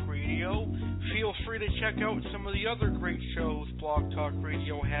Talk Radio, feel free to check out some of the other great shows Blog Talk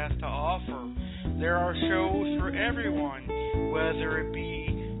Radio has to offer. There are shows for everyone, whether it be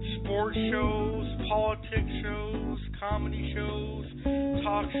sports shows, politics shows, comedy shows,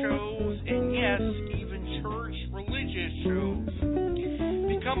 talk shows, and yes, even church religious shows.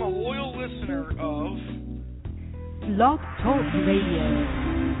 Become a loyal listener of Blog Talk Radio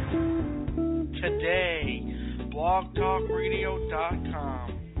today. blogtalkradio.com.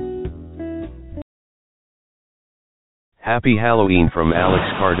 Happy Halloween from Alex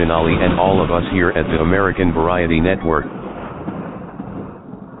Cardinale and all of us here at the American Variety Network.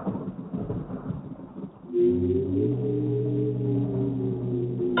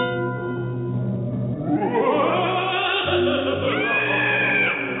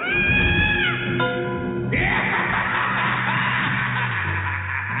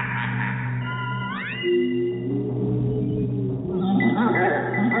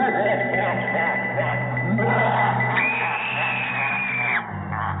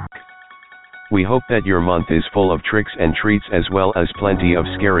 We hope that your month is full of tricks and treats as well as plenty of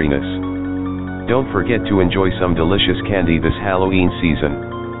scariness. Don't forget to enjoy some delicious candy this Halloween season.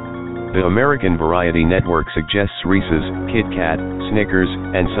 The American Variety Network suggests Reese's, Kit Kat, Snickers,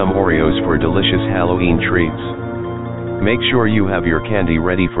 and some Oreos for delicious Halloween treats. Make sure you have your candy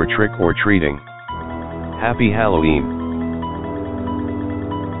ready for trick or treating. Happy Halloween!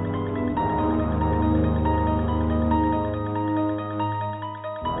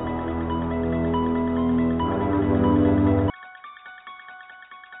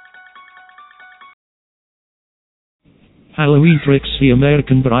 Halloween Tricks. The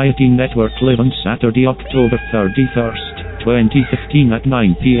American Variety Network live on Saturday, October 31st, 2015 at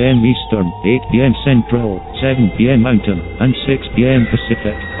 9 p.m. Eastern, 8 p.m. Central, 7 p.m. Mountain, and 6 p.m.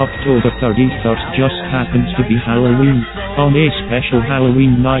 Pacific. October 31st just happens to be Halloween. On a special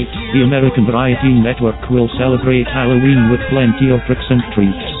Halloween night, the American Variety Network will celebrate Halloween with plenty of tricks and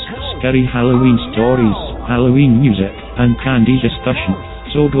treats, scary Halloween stories, Halloween music, and candy discussion.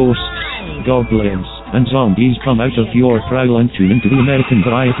 So ghosts, goblins, and zombies come out of your prowl and tune into the American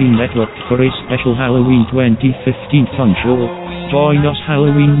Variety Network for a special Halloween 2015 fun show. Join us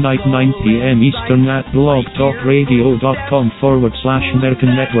Halloween night 9 p.m. Eastern at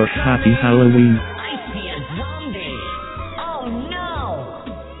blogtalkradio.com/American Network. Happy Halloween. I see a zombie. Oh no!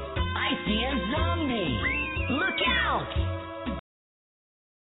 I see a zombie. Look out!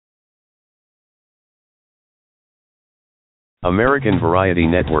 American Variety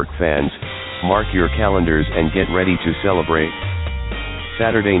Network fans, mark your calendars and get ready to celebrate.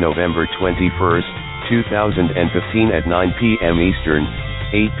 Saturday, November 21st, 2015 at 9 p.m. Eastern,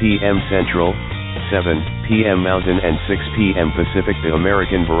 8 p.m. Central, 7 p.m. Mountain and 6 p.m. Pacific. The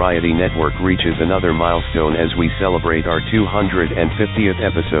American Variety Network reaches another milestone as we celebrate our 250th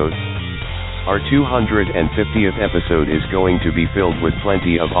episode. Our 250th episode is going to be filled with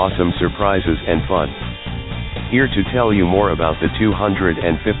plenty of awesome surprises and fun. Here to tell you more about the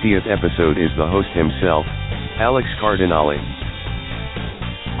 250th episode is the host himself, Alex Cardinale.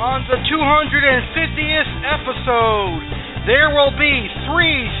 On the 250th episode, there will be 3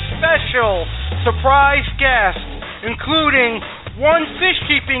 special surprise guests, including one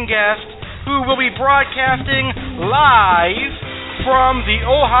fish-keeping guest who will be broadcasting live from the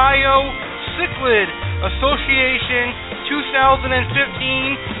Ohio Cichlid Association 2015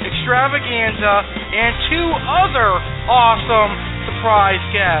 extravaganza, and 2 other awesome surprise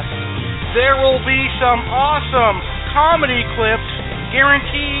guests. There will be some awesome comedy clips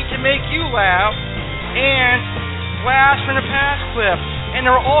guaranteed to make you laugh, and blast from the past clips, and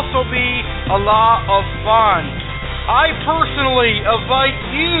there will also be a lot of fun. I personally invite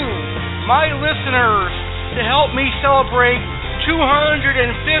you, my listeners, to help me celebrate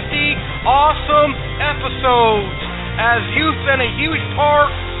 250 awesome episodes as you've been a huge part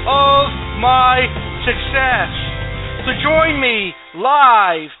of my success. So join me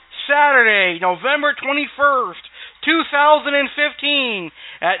live Saturday, November 21st, 2015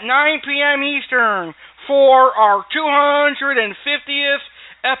 at 9 p.m. Eastern for our 250th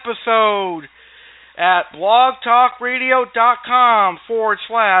episode at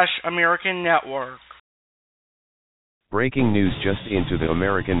blogtalkradio.com/American Network. Breaking news just into the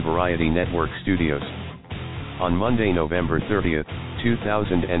American Variety Network studios. On Monday, November 30th,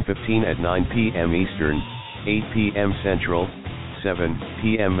 2015 at 9 p.m. Eastern, 8 p.m. Central, 7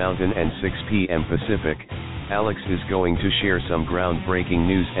 p.m. Mountain and 6 p.m. Pacific, Alex is going to share some groundbreaking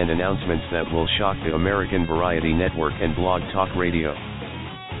news and announcements that will shock the American Variety Network and Blog Talk Radio.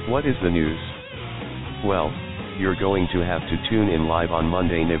 What is the news? Well, you're going to have to tune in live on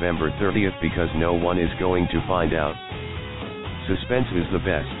Monday, November 30th because no one is going to find out. Suspense is the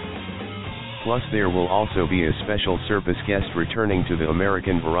best. Plus there will also be a special service guest returning to the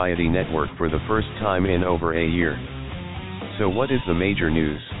American Variety Network for the first time in over a year. So what is the major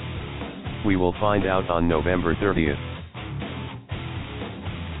news? We will find out on November 30th.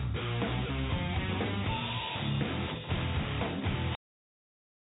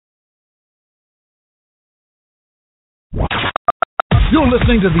 You're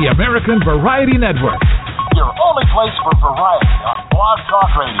listening to the American Variety Network. Your only place for variety on Blog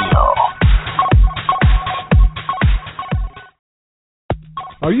Talk Radio.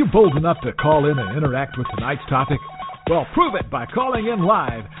 Are you bold enough to call in and interact with tonight's topic? Well, prove it by calling in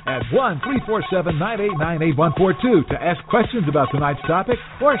live at 1-347-989-8142 to ask questions about tonight's topic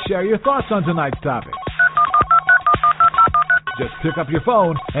or share your thoughts on tonight's topic. Just pick up your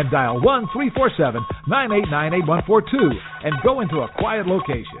phone and dial 1-347-989-8142 and go into a quiet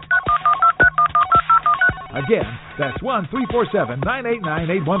location. Again, that's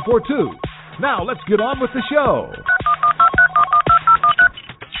 1-347-989-8142. Now, let's get on with the show.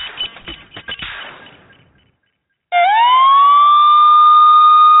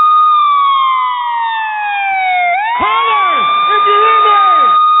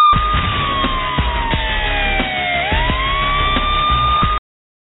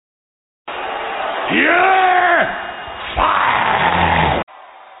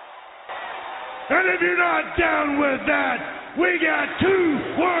 And if you're not down with that, we got 2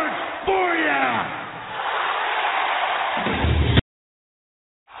 words for ya.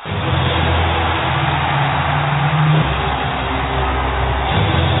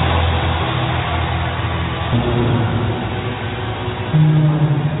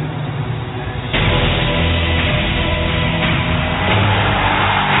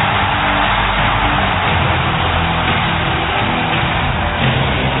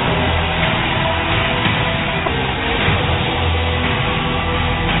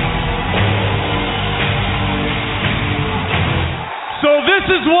 This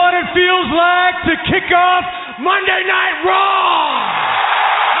is what it feels like to kick off Monday Night Raw!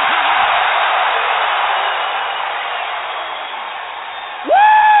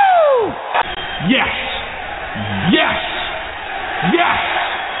 Woo! Yes! Yes! Yes!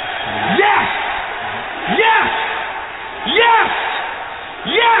 Yes! Yes! Yes!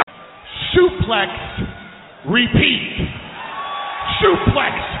 Yes! Suplex, repeat.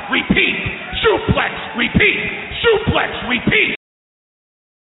 Suplex, repeat. Suplex, repeat. Suplex, repeat.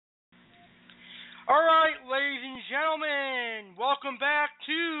 All right, ladies and gentlemen, welcome back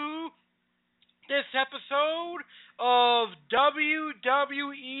to this episode of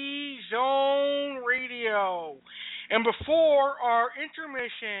WWE Zone Radio. And before our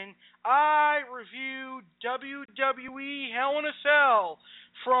intermission, I reviewed WWE Hell in a Cell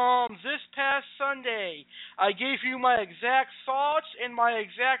from this past Sunday. I gave you my exact thoughts and my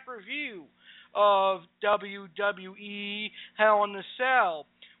exact review of WWE Hell in a Cell.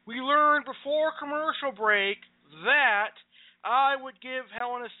 We learned before commercial break that I would give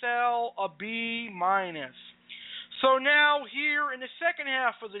Hell in a Cell a B-. So now here in the second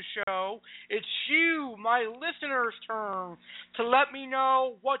half of the show, it's you, my listeners' turn to let me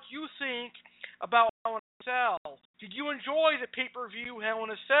know what you think about Hell in a Cell. Did you enjoy the pay-per-view Hell in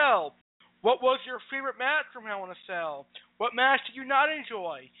a Cell? What was your favorite match from Hell in a Cell? What match did you not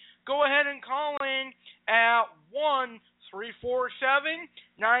enjoy? Go ahead and call in at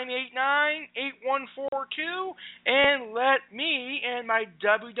 1-347-989-8142 and let me and my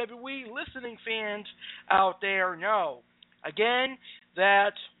WWE listening fans out there know. Again,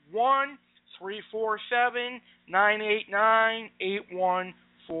 that's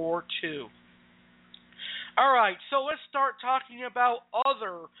 1-347-989-8142. All right, so let's start talking about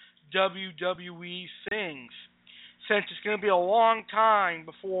other WWE things. since it's going to be a long time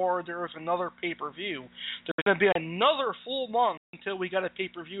before there's another pay-per-view. There's going to be another full month until we got a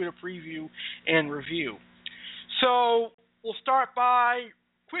pay-per-view to preview and review. So we'll start by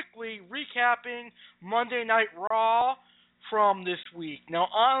quickly recapping Monday Night Raw from this week. Now,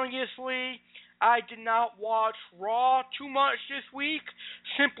 obviously, I did not watch Raw too much this week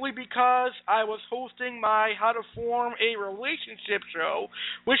simply because I was hosting my How to Form a Relationship show,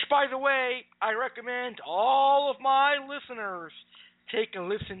 which, by the way, I recommend all of my listeners take a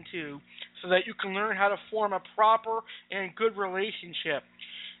listen to so that you can learn how to form a proper and good relationship.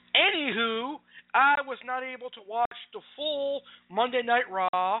 Anywho, I was not able to watch the full Monday Night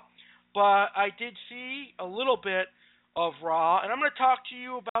Raw, but I did see a little bit of Raw, and I'm going to talk to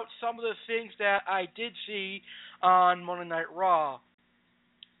you about some of the things that I did see on Monday Night Raw.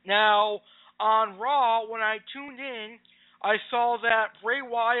 Now, on Raw, when I tuned in, I saw that Bray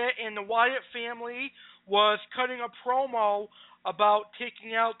Wyatt and the Wyatt family was cutting a promo about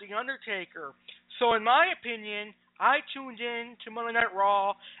taking out The Undertaker. So in my opinion, I tuned in to Monday Night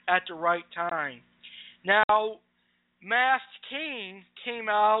Raw at the right time. Now, Masked Kane came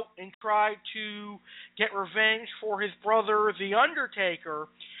out and tried to get revenge for his brother, The Undertaker,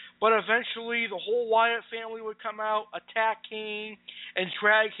 but eventually the whole Wyatt family would come out, attack Kane, and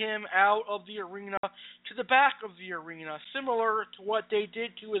drag him out of the arena to the back of the arena, similar to what they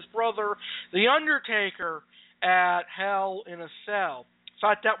did to his brother, The Undertaker, at Hell in a Cell.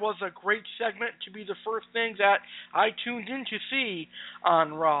 Thought that was a great segment to be the first thing that I tuned in to see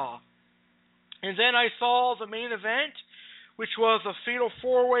on Raw. And then I saw the main event, which was a fatal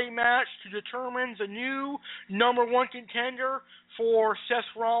four-way match to determine the new number one contender for Seth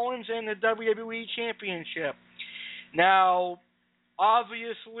Rollins and the WWE Championship. Now,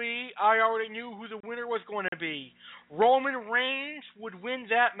 obviously, I already knew who the winner was going to be. Roman Reigns would win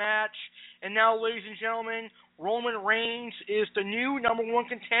that match, and now, ladies and gentlemen, Roman Reigns is the new number one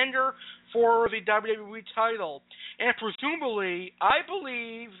contender for the WWE title. And presumably, I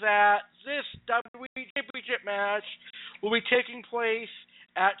believe that this WWE Championship match will be taking place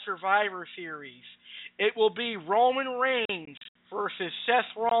at Survivor Series. It will be Roman Reigns versus Seth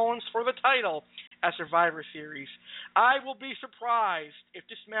Rollins for the title at Survivor Series. I will be surprised if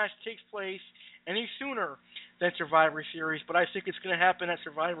this match takes place any sooner than Survivor Series, but I think it's going to happen at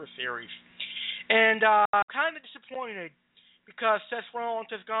Survivor Series. And I'm kind of disappointed because Seth Rollins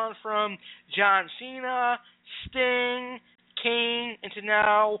has gone from John Cena, Sting, Kane, into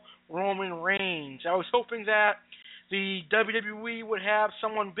now Roman Reigns. I was hoping that the WWE would have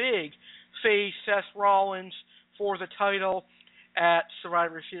someone big face Seth Rollins for the title at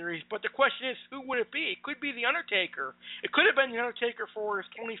Survivor Series. But the question is, who would it be? It could be The Undertaker. It could have been The Undertaker for his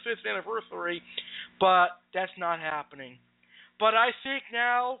 25th anniversary, but that's not happening. But I think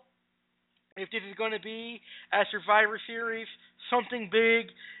now, if this is going to be at Survivor Series, something big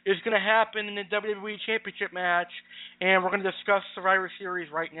is going to happen in the WWE Championship match, and we're going to discuss Survivor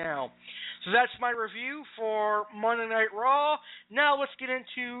Series right now. So that's my review for Monday Night Raw. Now let's get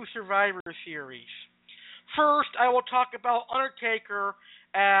into Survivor Series. First, I will talk about Undertaker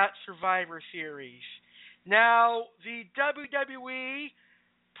at Survivor Series. Now, the WWE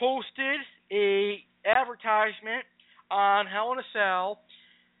posted a advertisement on Hell in a Cell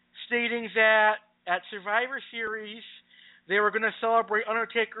stating that at Survivor Series, they were going to celebrate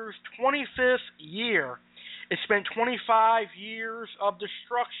Undertaker's 25th year. It's been 25 years of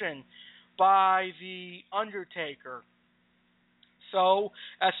destruction by The Undertaker. So,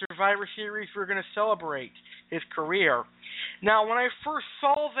 at Survivor Series, we're going to celebrate his career. Now, when I first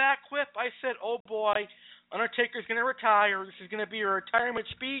saw that clip, I said, oh boy, Undertaker's going to retire. This is going to be a retirement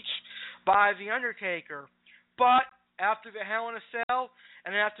speech by The Undertaker. But after the Hell in a Cell,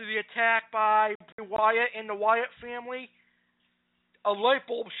 and after the attack by Wyatt and the Wyatt family, a light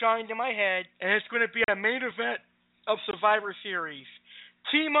bulb shined in my head, and it's going to be a main event of Survivor Series.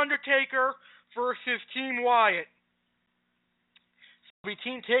 Team Undertaker versus Team Wyatt. So it'll be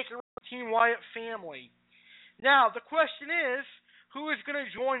Team Taker and Team Wyatt family. Now, the question is, who is going to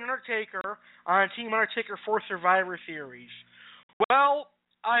join Undertaker on Team Undertaker for Survivor Series? Well,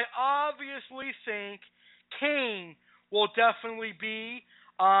 I obviously think Kane will definitely be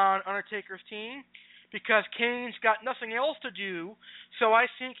on Undertaker's team because Kane's got nothing else to do, so I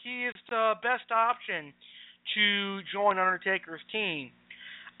think he is the best option to join Undertaker's team.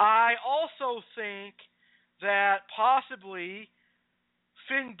 I also think that possibly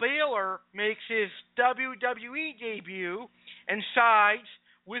Finn Balor makes his WWE debut and sides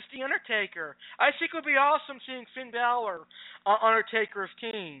with The Undertaker. I think it would be awesome seeing Finn Balor on Undertaker's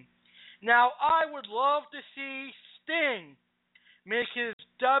team. Now, I would love to see Sting make his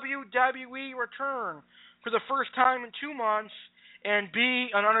WWE return for the first time in 2 months and be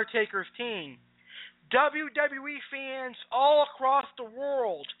on Undertaker's team. WWE fans all across the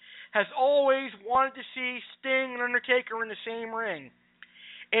world has always wanted to see Sting and Undertaker in the same ring.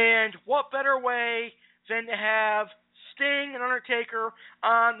 And what better way than to have Sting and Undertaker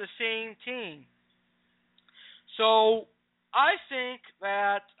on the same team? So I think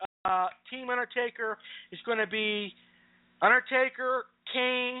that Team Undertaker is going to be Undertaker,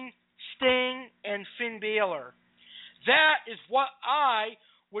 Kane, Sting, and Finn Balor. That is what I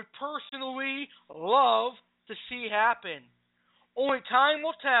would personally love to see happen. Only time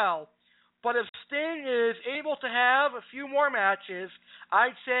will tell, but if Sting is able to have a few more matches,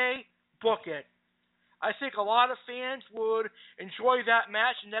 I'd say book it. I think a lot of fans would enjoy that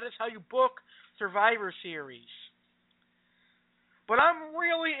match, and that is how you book Survivor Series. But I'm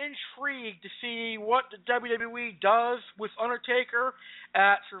really intrigued to see what the WWE does with Undertaker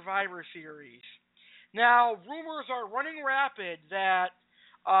at Survivor Series. Now, rumors are running rapid that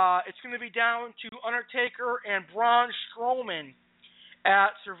it's going to be down to Undertaker and Braun Strowman at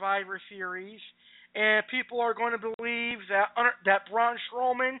Survivor Series, and people are going to believe that Braun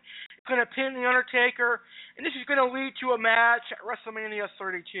Strowman is going to pin the Undertaker, and this is going to lead to a match at WrestleMania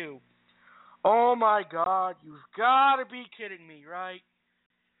 32. Oh my God, you've got to be kidding me, right?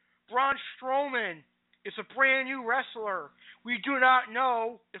 Braun Strowman is a brand new wrestler. We do not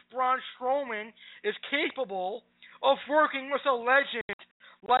know if Braun Strowman is capable of working with a legend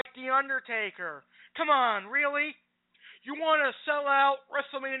like The Undertaker. Come on, really? You want to sell out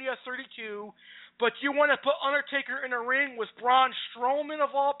WrestleMania 32, but you want to put Undertaker in a ring with Braun Strowman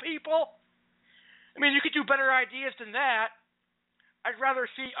of all people? I mean, you could do better ideas than that. I'd rather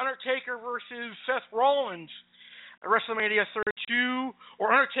see Undertaker versus Seth Rollins at WrestleMania 32,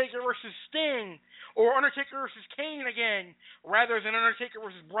 or Undertaker versus Sting, or Undertaker versus Kane again, rather than Undertaker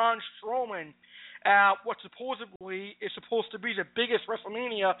versus Braun Strowman at what supposedly is supposed to be the biggest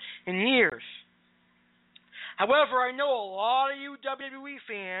WrestleMania in years. However, I know a lot of you WWE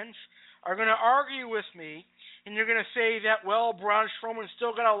fans are going to argue with me, and you're going to say that, well, Braun Strowman's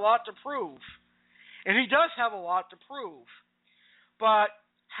still got a lot to prove. And he does have a lot to prove. But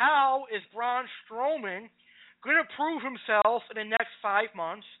how is Braun Strowman going to prove himself in the next 5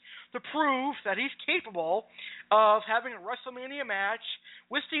 months to prove that he's capable of having a WrestleMania match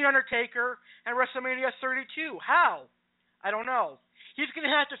with The Undertaker at WrestleMania 32? How? I don't know. He's going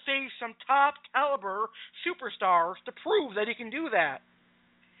to have to face some top caliber superstars to prove that he can do that.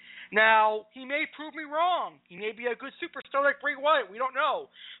 Now, he may prove me wrong. He may be a good superstar like Bray Wyatt. We don't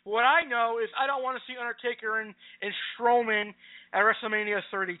know. But what I know is I don't want to see Undertaker and Strowman at WrestleMania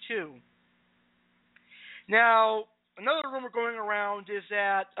 32. Now, another rumor going around is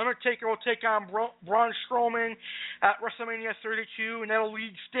that Undertaker will take on Braun Strowman at WrestleMania 32, and that'll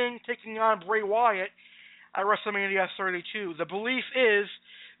lead Sting taking on Bray Wyatt at WrestleMania 32. The belief is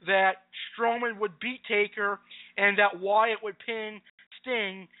that Strowman would beat Taker and that Wyatt would pin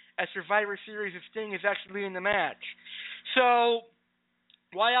Sting at Survivor Series if Sting is actually in the match. So,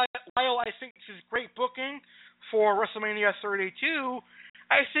 while I think this is great booking for WrestleMania 32,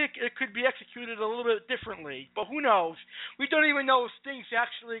 I think it could be executed a little bit differently. But who knows? We don't even know if Sting's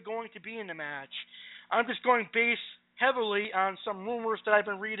actually going to be in the match. I'm just going based heavily on some rumors that I've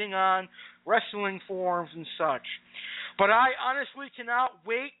been reading on wrestling forums and such. But I honestly cannot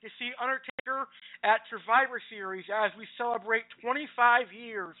wait to see Undertaker at Survivor Series as we celebrate 25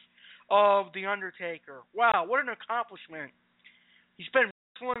 years of The Undertaker. Wow, what an accomplishment. He's been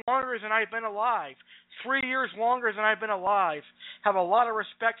wrestling longer than I've been alive. 3 years longer than I've been alive. Have a lot of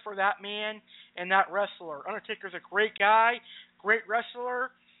respect for that man and that wrestler. Undertaker's a great guy, great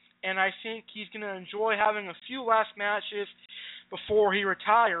wrestler, and I think he's going to enjoy having a few last matches before he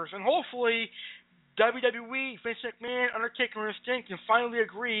retires. And hopefully, WWE, Vince McMahon, Undertaker, and Sting can finally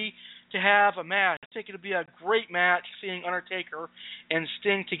agree to have a match. I think it'll be a great match seeing Undertaker and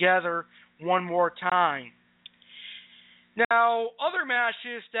Sting together one more time. Now, other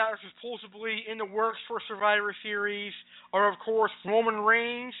matches that are supposedly in the works for Survivor Series are, of course, Roman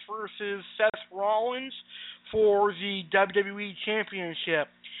Reigns versus Seth Rollins for the WWE Championship.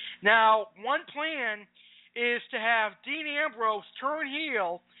 Now, one plan is to have Dean Ambrose turn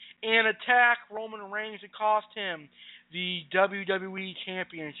heel and attack Roman Reigns and cost him the WWE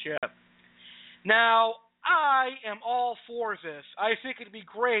Championship. Now, I am all for this. I think it'd be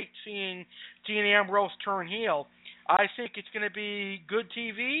great seeing Dean Ambrose turn heel. I think it's going to be good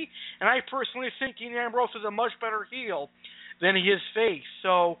TV, and I personally think Dean Ambrose is a much better heel than he is face.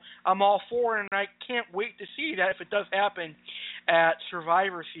 So I'm all for it, and I can't wait to see that if it does happen at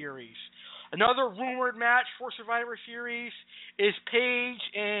Survivor Series. Another rumored match for Survivor Series is Paige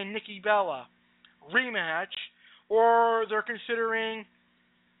and Nikki Bella. Rematch. Or they're considering...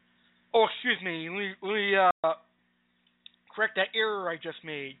 Oh, excuse me. Let me correct that error I just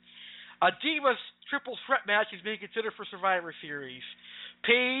made. A Divas triple threat match is being considered for Survivor Series.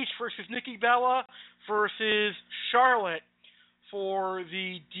 Paige versus Nikki Bella versus Charlotte for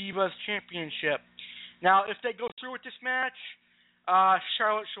the Divas Championship. Now, if they go through with this match,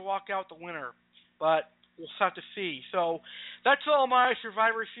 Charlotte should walk out the winner. But we'll have to see. So that's all my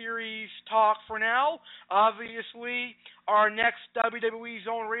Survivor Series talk for now. Obviously, our next WWE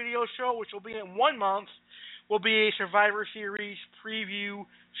Zone Radio show, which will be in 1 month, will be a Survivor Series preview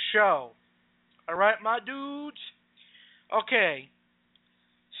show. Alright, my dudes? Okay.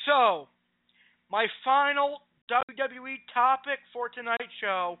 So, my final WWE topic for tonight's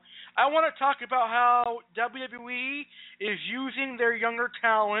show, I want to talk about how WWE is using their younger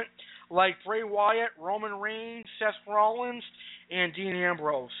talent like Bray Wyatt, Roman Reigns, Seth Rollins, and Dean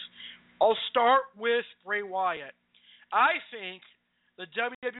Ambrose. I'll start with Bray Wyatt. I think the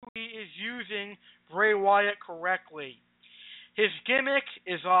WWE is using Bray Wyatt correctly. His gimmick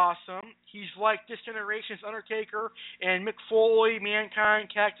is awesome. He's like this generation's Undertaker and Mick Foley,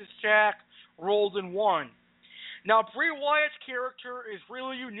 Mankind, Cactus Jack, rolled in one. Now, Bray Wyatt's character is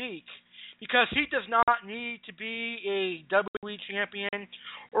really unique because he does not need to be a WWE champion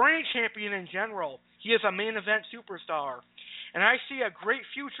or any champion in general. He is a main event superstar. And I see a great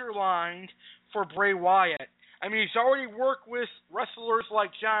future lined for Bray Wyatt. I mean, he's already worked with wrestlers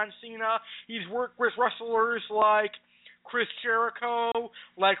like John Cena. He's worked with wrestlers like Chris Jericho,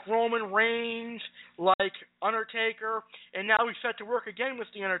 like Roman Reigns, like Undertaker, and now he's set to work again with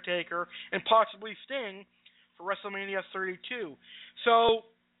The Undertaker and possibly Sting for WrestleMania 32. So,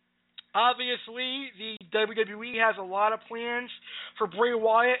 obviously, the WWE has a lot of plans for Bray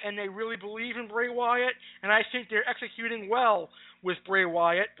Wyatt, and they really believe in Bray Wyatt, and I think they're executing well with Bray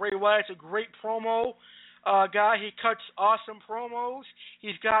Wyatt. Bray Wyatt's a great promo guy. He cuts awesome promos.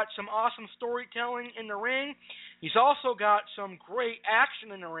 He's got some awesome storytelling in the ring. He's also got some great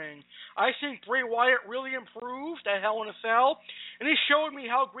action in the ring. I think Bray Wyatt really improved at Hell in a Cell, and he showed me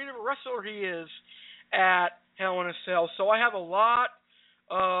how great of a wrestler he is at Hell in a Cell. So I have a lot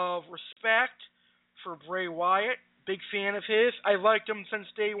of respect for Bray Wyatt. Big fan of his. I liked him since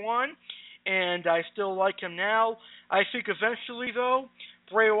day one, and I still like him now. I think eventually, though,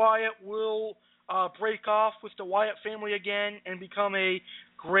 Bray Wyatt will break off with the Wyatt family again and become a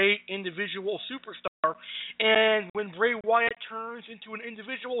great individual superstar. And when Bray Wyatt turns into an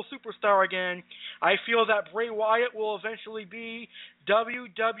individual superstar again, I feel that Bray Wyatt will eventually be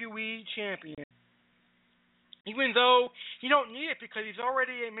WWE champion. Even though he don't need it because he's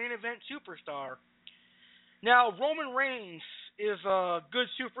already a main event superstar. Now, Roman Reigns is a good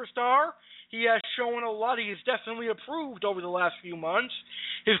superstar. He has shown a lot. He has definitely improved over the last few months.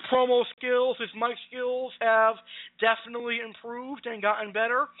 His promo skills, his mic skills have definitely improved and gotten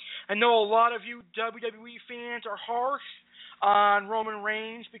better. I know a lot of you WWE fans are harsh on Roman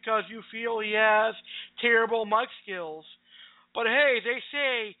Reigns because you feel he has terrible mic skills. But hey, they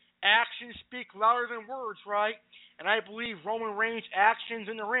say actions speak louder than words, right? And I believe Roman Reigns' actions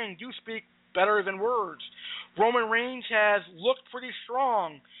in the ring do speak better than words. Roman Reigns has looked pretty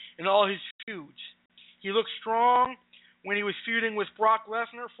strong in all his feuds. He looked strong when he was feuding with Brock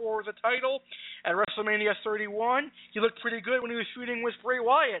Lesnar for the title at WrestleMania 31. He looked pretty good when he was feuding with Bray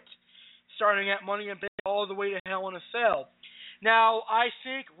Wyatt, starting at Money in the Bank all the way to Hell in a Cell. Now, I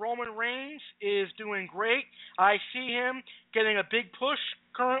think Roman Reigns is doing great. I see him getting a big push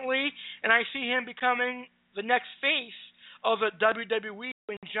currently, and I see him becoming the next face of the WWE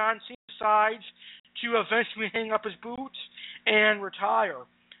when John Cena decides to eventually hang up his boots and retire.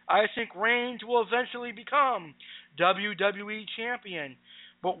 I think Reigns will eventually become WWE champion.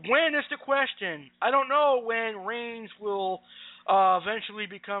 But when is the question? I don't know when Reigns will eventually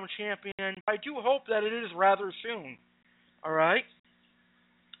become champion. I do hope that it is rather soon. Alright?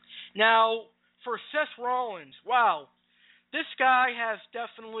 Now, for Seth Rollins, wow. This guy has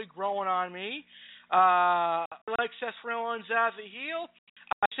definitely grown on me. I like Seth Rollins as a heel.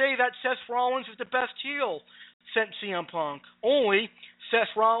 I say that Seth Rollins is the best heel since CM Punk. Only Seth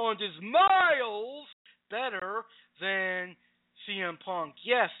Rollins is miles better than CM Punk.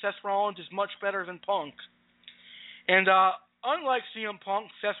 Yes, Seth Rollins is much better than Punk. And unlike CM Punk,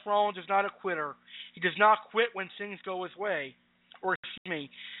 Seth Rollins is not a quitter. He does not quit when things go his way. Or, excuse me,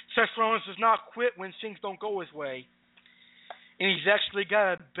 Seth Rollins does not quit when things don't go his way. And he's actually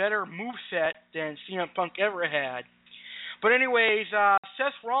got a better moveset than CM Punk ever had. But anyways,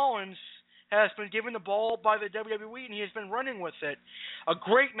 Seth Rollins has been given the ball by the WWE, and he has been running with it. A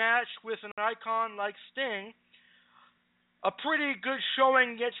great match with an icon like Sting. A pretty good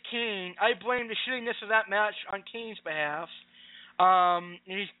showing against Kane. I blame the shittiness of that match on Kane's behalf.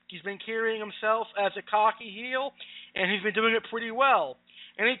 He's been carrying himself as a cocky heel, and he's been doing it pretty well.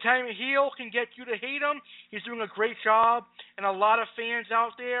 Anytime a heel can get you to hate him, he's doing a great job. And a lot of fans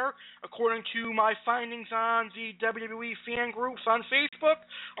out there, according to my findings on the WWE fan groups on Facebook,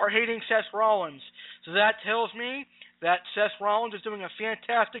 are hating Seth Rollins. So that tells me that Seth Rollins is doing a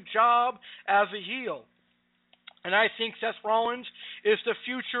fantastic job as a heel. And I think Seth Rollins is the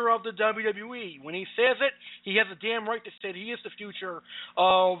future of the WWE. When he says it, he has a damn right to say he is the future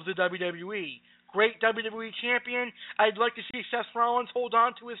of the WWE. Great WWE champion. I'd like to see Seth Rollins hold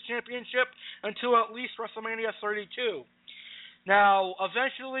on to his championship until at least WrestleMania 32. Now,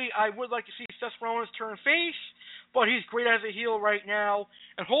 eventually, I would like to see Seth Rollins turn face, but he's great as a heel right now,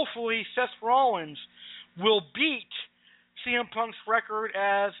 and hopefully Seth Rollins will beat CM Punk's record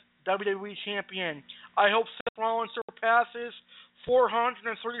as WWE champion. I hope Seth Rollins surpasses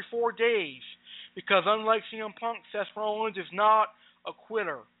 434 days, because unlike CM Punk, Seth Rollins is not a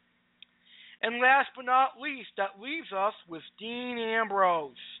quitter. And last but not least, that leaves us with Dean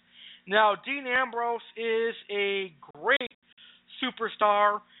Ambrose. Now, Dean Ambrose is a great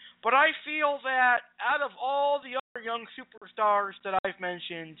superstar, but I feel that out of all the other young superstars that I've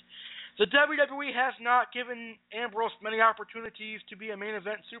mentioned, the WWE has not given Ambrose many opportunities to be a main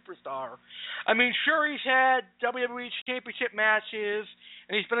event superstar. I mean, sure, he's had WWE Championship matches,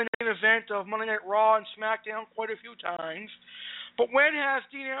 and he's been a main event of Monday Night Raw and SmackDown quite a few times. But when has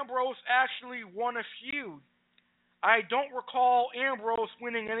Dean Ambrose actually won a feud? I don't recall Ambrose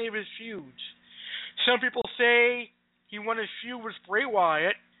winning any of his feuds. Some people say he won his feud with Bray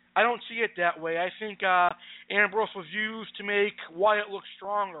Wyatt. I don't see it that way. I think Ambrose was used to make Wyatt look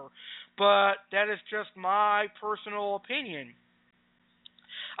stronger. But that is just my personal opinion.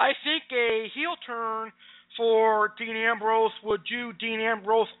 I think a heel turn for Dean Ambrose would do Dean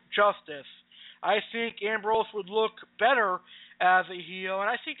Ambrose justice. I think Ambrose would look better as a heel, and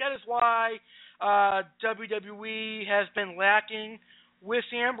I think that is why WWE has been lacking with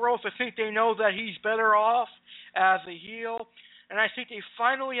Ambrose. I think they know that he's better off as a heel, and I think they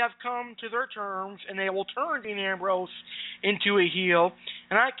finally have come to their terms, and they will turn Dean Ambrose into a heel,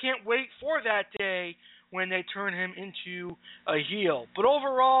 and I can't wait for that day when they turn him into a heel. But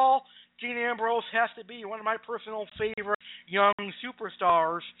overall, Dean Ambrose has to be one of my personal favorite young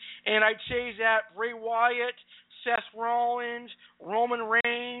superstars, and I'd say that Bray Wyatt, Seth Rollins, Roman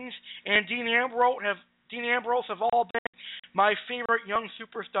Reigns, and Dean Ambrose have all been my favorite young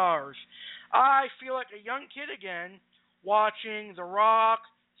superstars. I feel like a young kid again watching The Rock,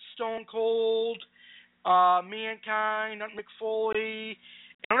 Stone Cold, Mankind, Mick Foley,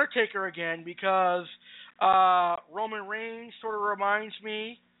 and Undertaker again, because Roman Reigns sort of reminds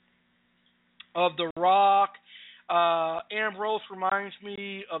me of The Rock. Ambrose reminds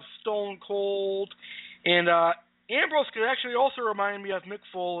me of Stone Cold, and Ambrose could actually also remind me of Mick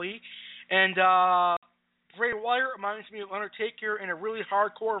Foley, and Bray Wyatt reminds me of Undertaker in a really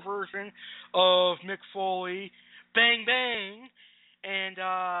hardcore version of Mick Foley. Bang Bang, and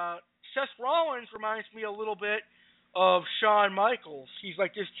Seth Rollins reminds me a little bit of Shawn Michaels. He's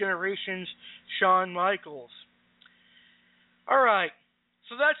like this generation's Shawn Michaels. All right,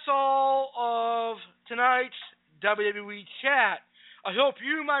 so that's all of tonight's WWE chat. I hope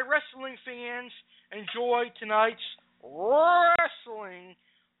you, my wrestling fans, enjoyed tonight's wrestling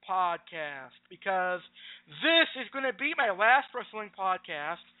podcast, because this is going to be my last wrestling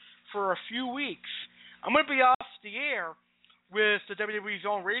podcast for a few weeks. I'm going to be off the air with the WWE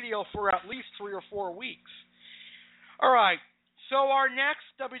Zone Radio for at least 3 or 4 weeks. All right, so our next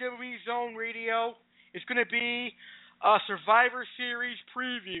WWE Zone Radio is going to be a Survivor Series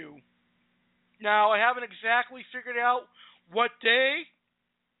preview. Now, I haven't exactly figured out what day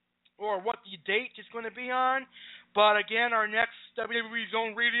or what the date is going to be on, but again, our next WWE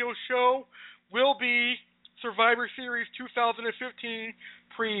Zone Radio show will be Survivor Series 2015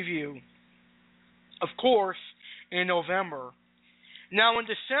 preview. Of course, in November. Now, in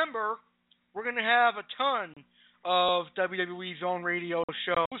December, we're going to have a ton of WWE Zone Radio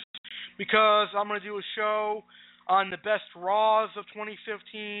shows, because I'm going to do a show on the best Raws of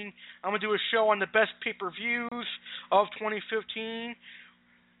 2015. I'm going to do a show on the best pay-per-views of 2015.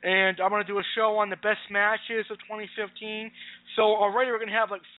 And I'm going to do a show on the best matches of 2015. So already we're going to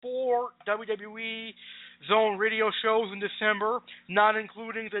have like 4 WWE Zone Radio shows in December, not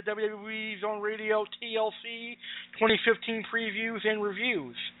including the WWE Zone Radio TLC 2015 previews and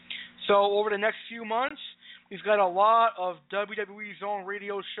reviews. So over the next few months, He's got a lot of WWE Zone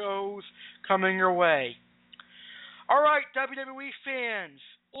radio shows coming your way. All right, WWE fans,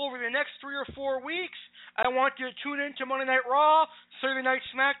 over the next 3 or 4 weeks, I want you to tune in to Monday Night Raw, Saturday Night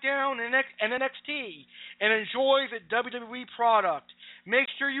SmackDown, and NXT, and enjoy the WWE product. Make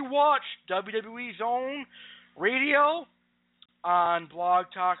sure you watch WWE Zone Radio on Blog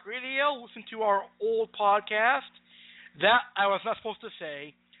Talk Radio. Listen to our old podcast. That I was not supposed to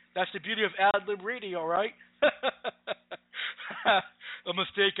say. That's the beauty of ad-lib radio, right? A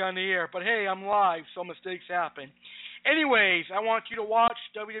mistake on the air. But hey, I'm live, so mistakes happen. Anyways, I want you to watch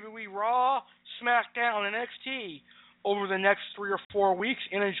WWE RAW, SmackDown, and NXT over the next 3 or 4 weeks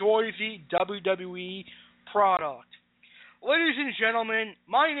and enjoy the WWE product. Ladies and gentlemen,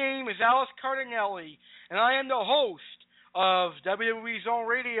 my name is Alex Cardinale, and I am the host of WWE Zone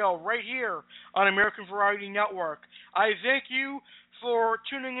Radio right here on American Variety Network. I thank you for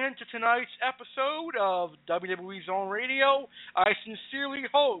tuning in to tonight's episode of WWE Zone Radio. I sincerely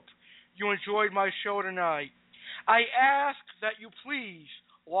hope you enjoyed my show tonight. I ask that you please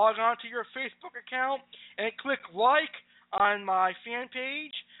log on to your Facebook account and click like on my fan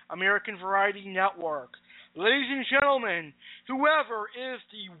page, American Variety Network. Ladies and gentlemen, whoever is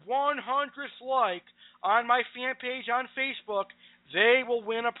the 100th like on my fan page on Facebook, they will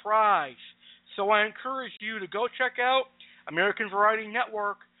win a prize. So I encourage you to go check out American Variety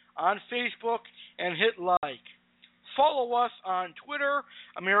Network on Facebook and hit like. Follow us on Twitter,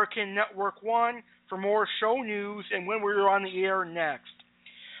 American Network 1, for more show news and when we're on the air next.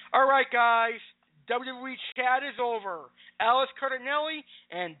 All right, guys, WWE chat is over. Alex Cardinale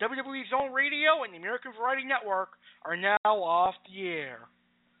and WWE Zone Radio and the American Variety Network are now off the air.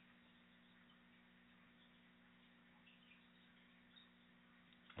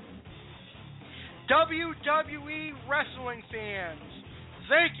 WWE wrestling fans,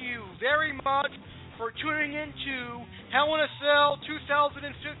 thank you very much for tuning in to Hell in a Cell 2015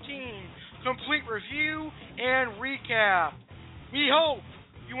 complete review and recap. We hope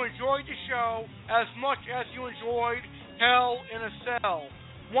you enjoyed the show as much as you enjoyed Hell in a Cell.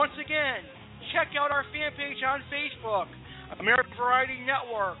 Once again, check out our fan page on Facebook, American Variety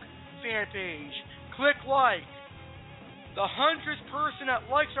Network fan page. Click like. The 100th person that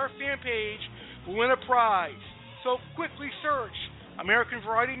likes our fan page will win a prize. So quickly search American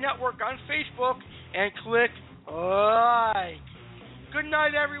Variety Network on Facebook and click like. Good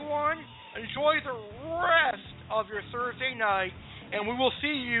night, everyone. Enjoy the rest of your Thursday night, and we will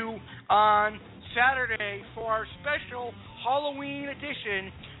see you on Saturday for our special Halloween edition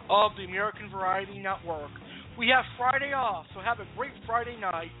of the American Variety Network. We have Friday off, so have a great Friday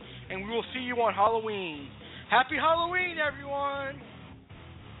night, and we will see you on Halloween. Happy Halloween, everyone!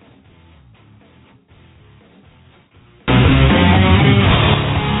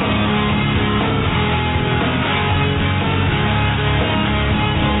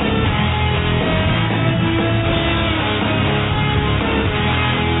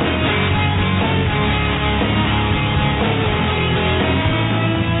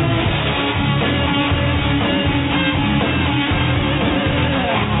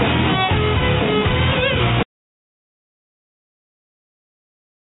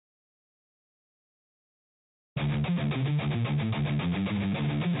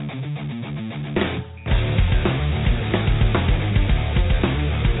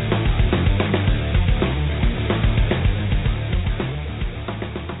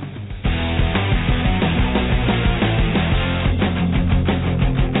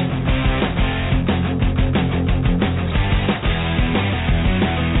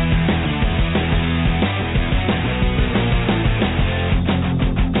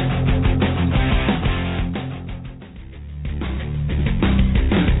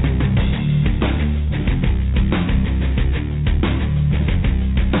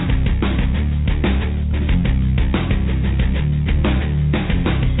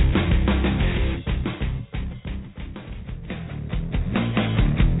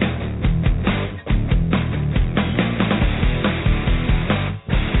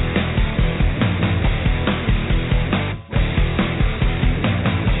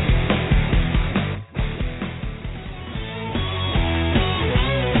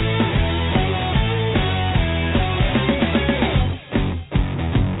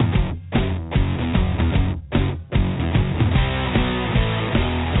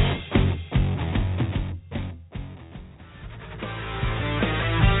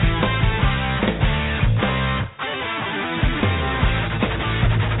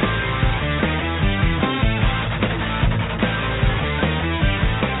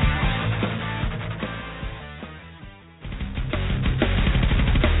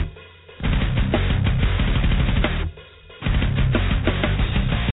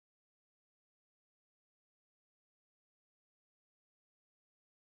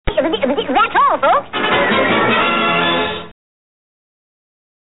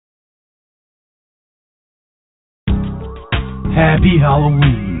 Happy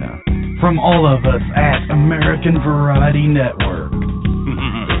Halloween from all of us at American Variety Network.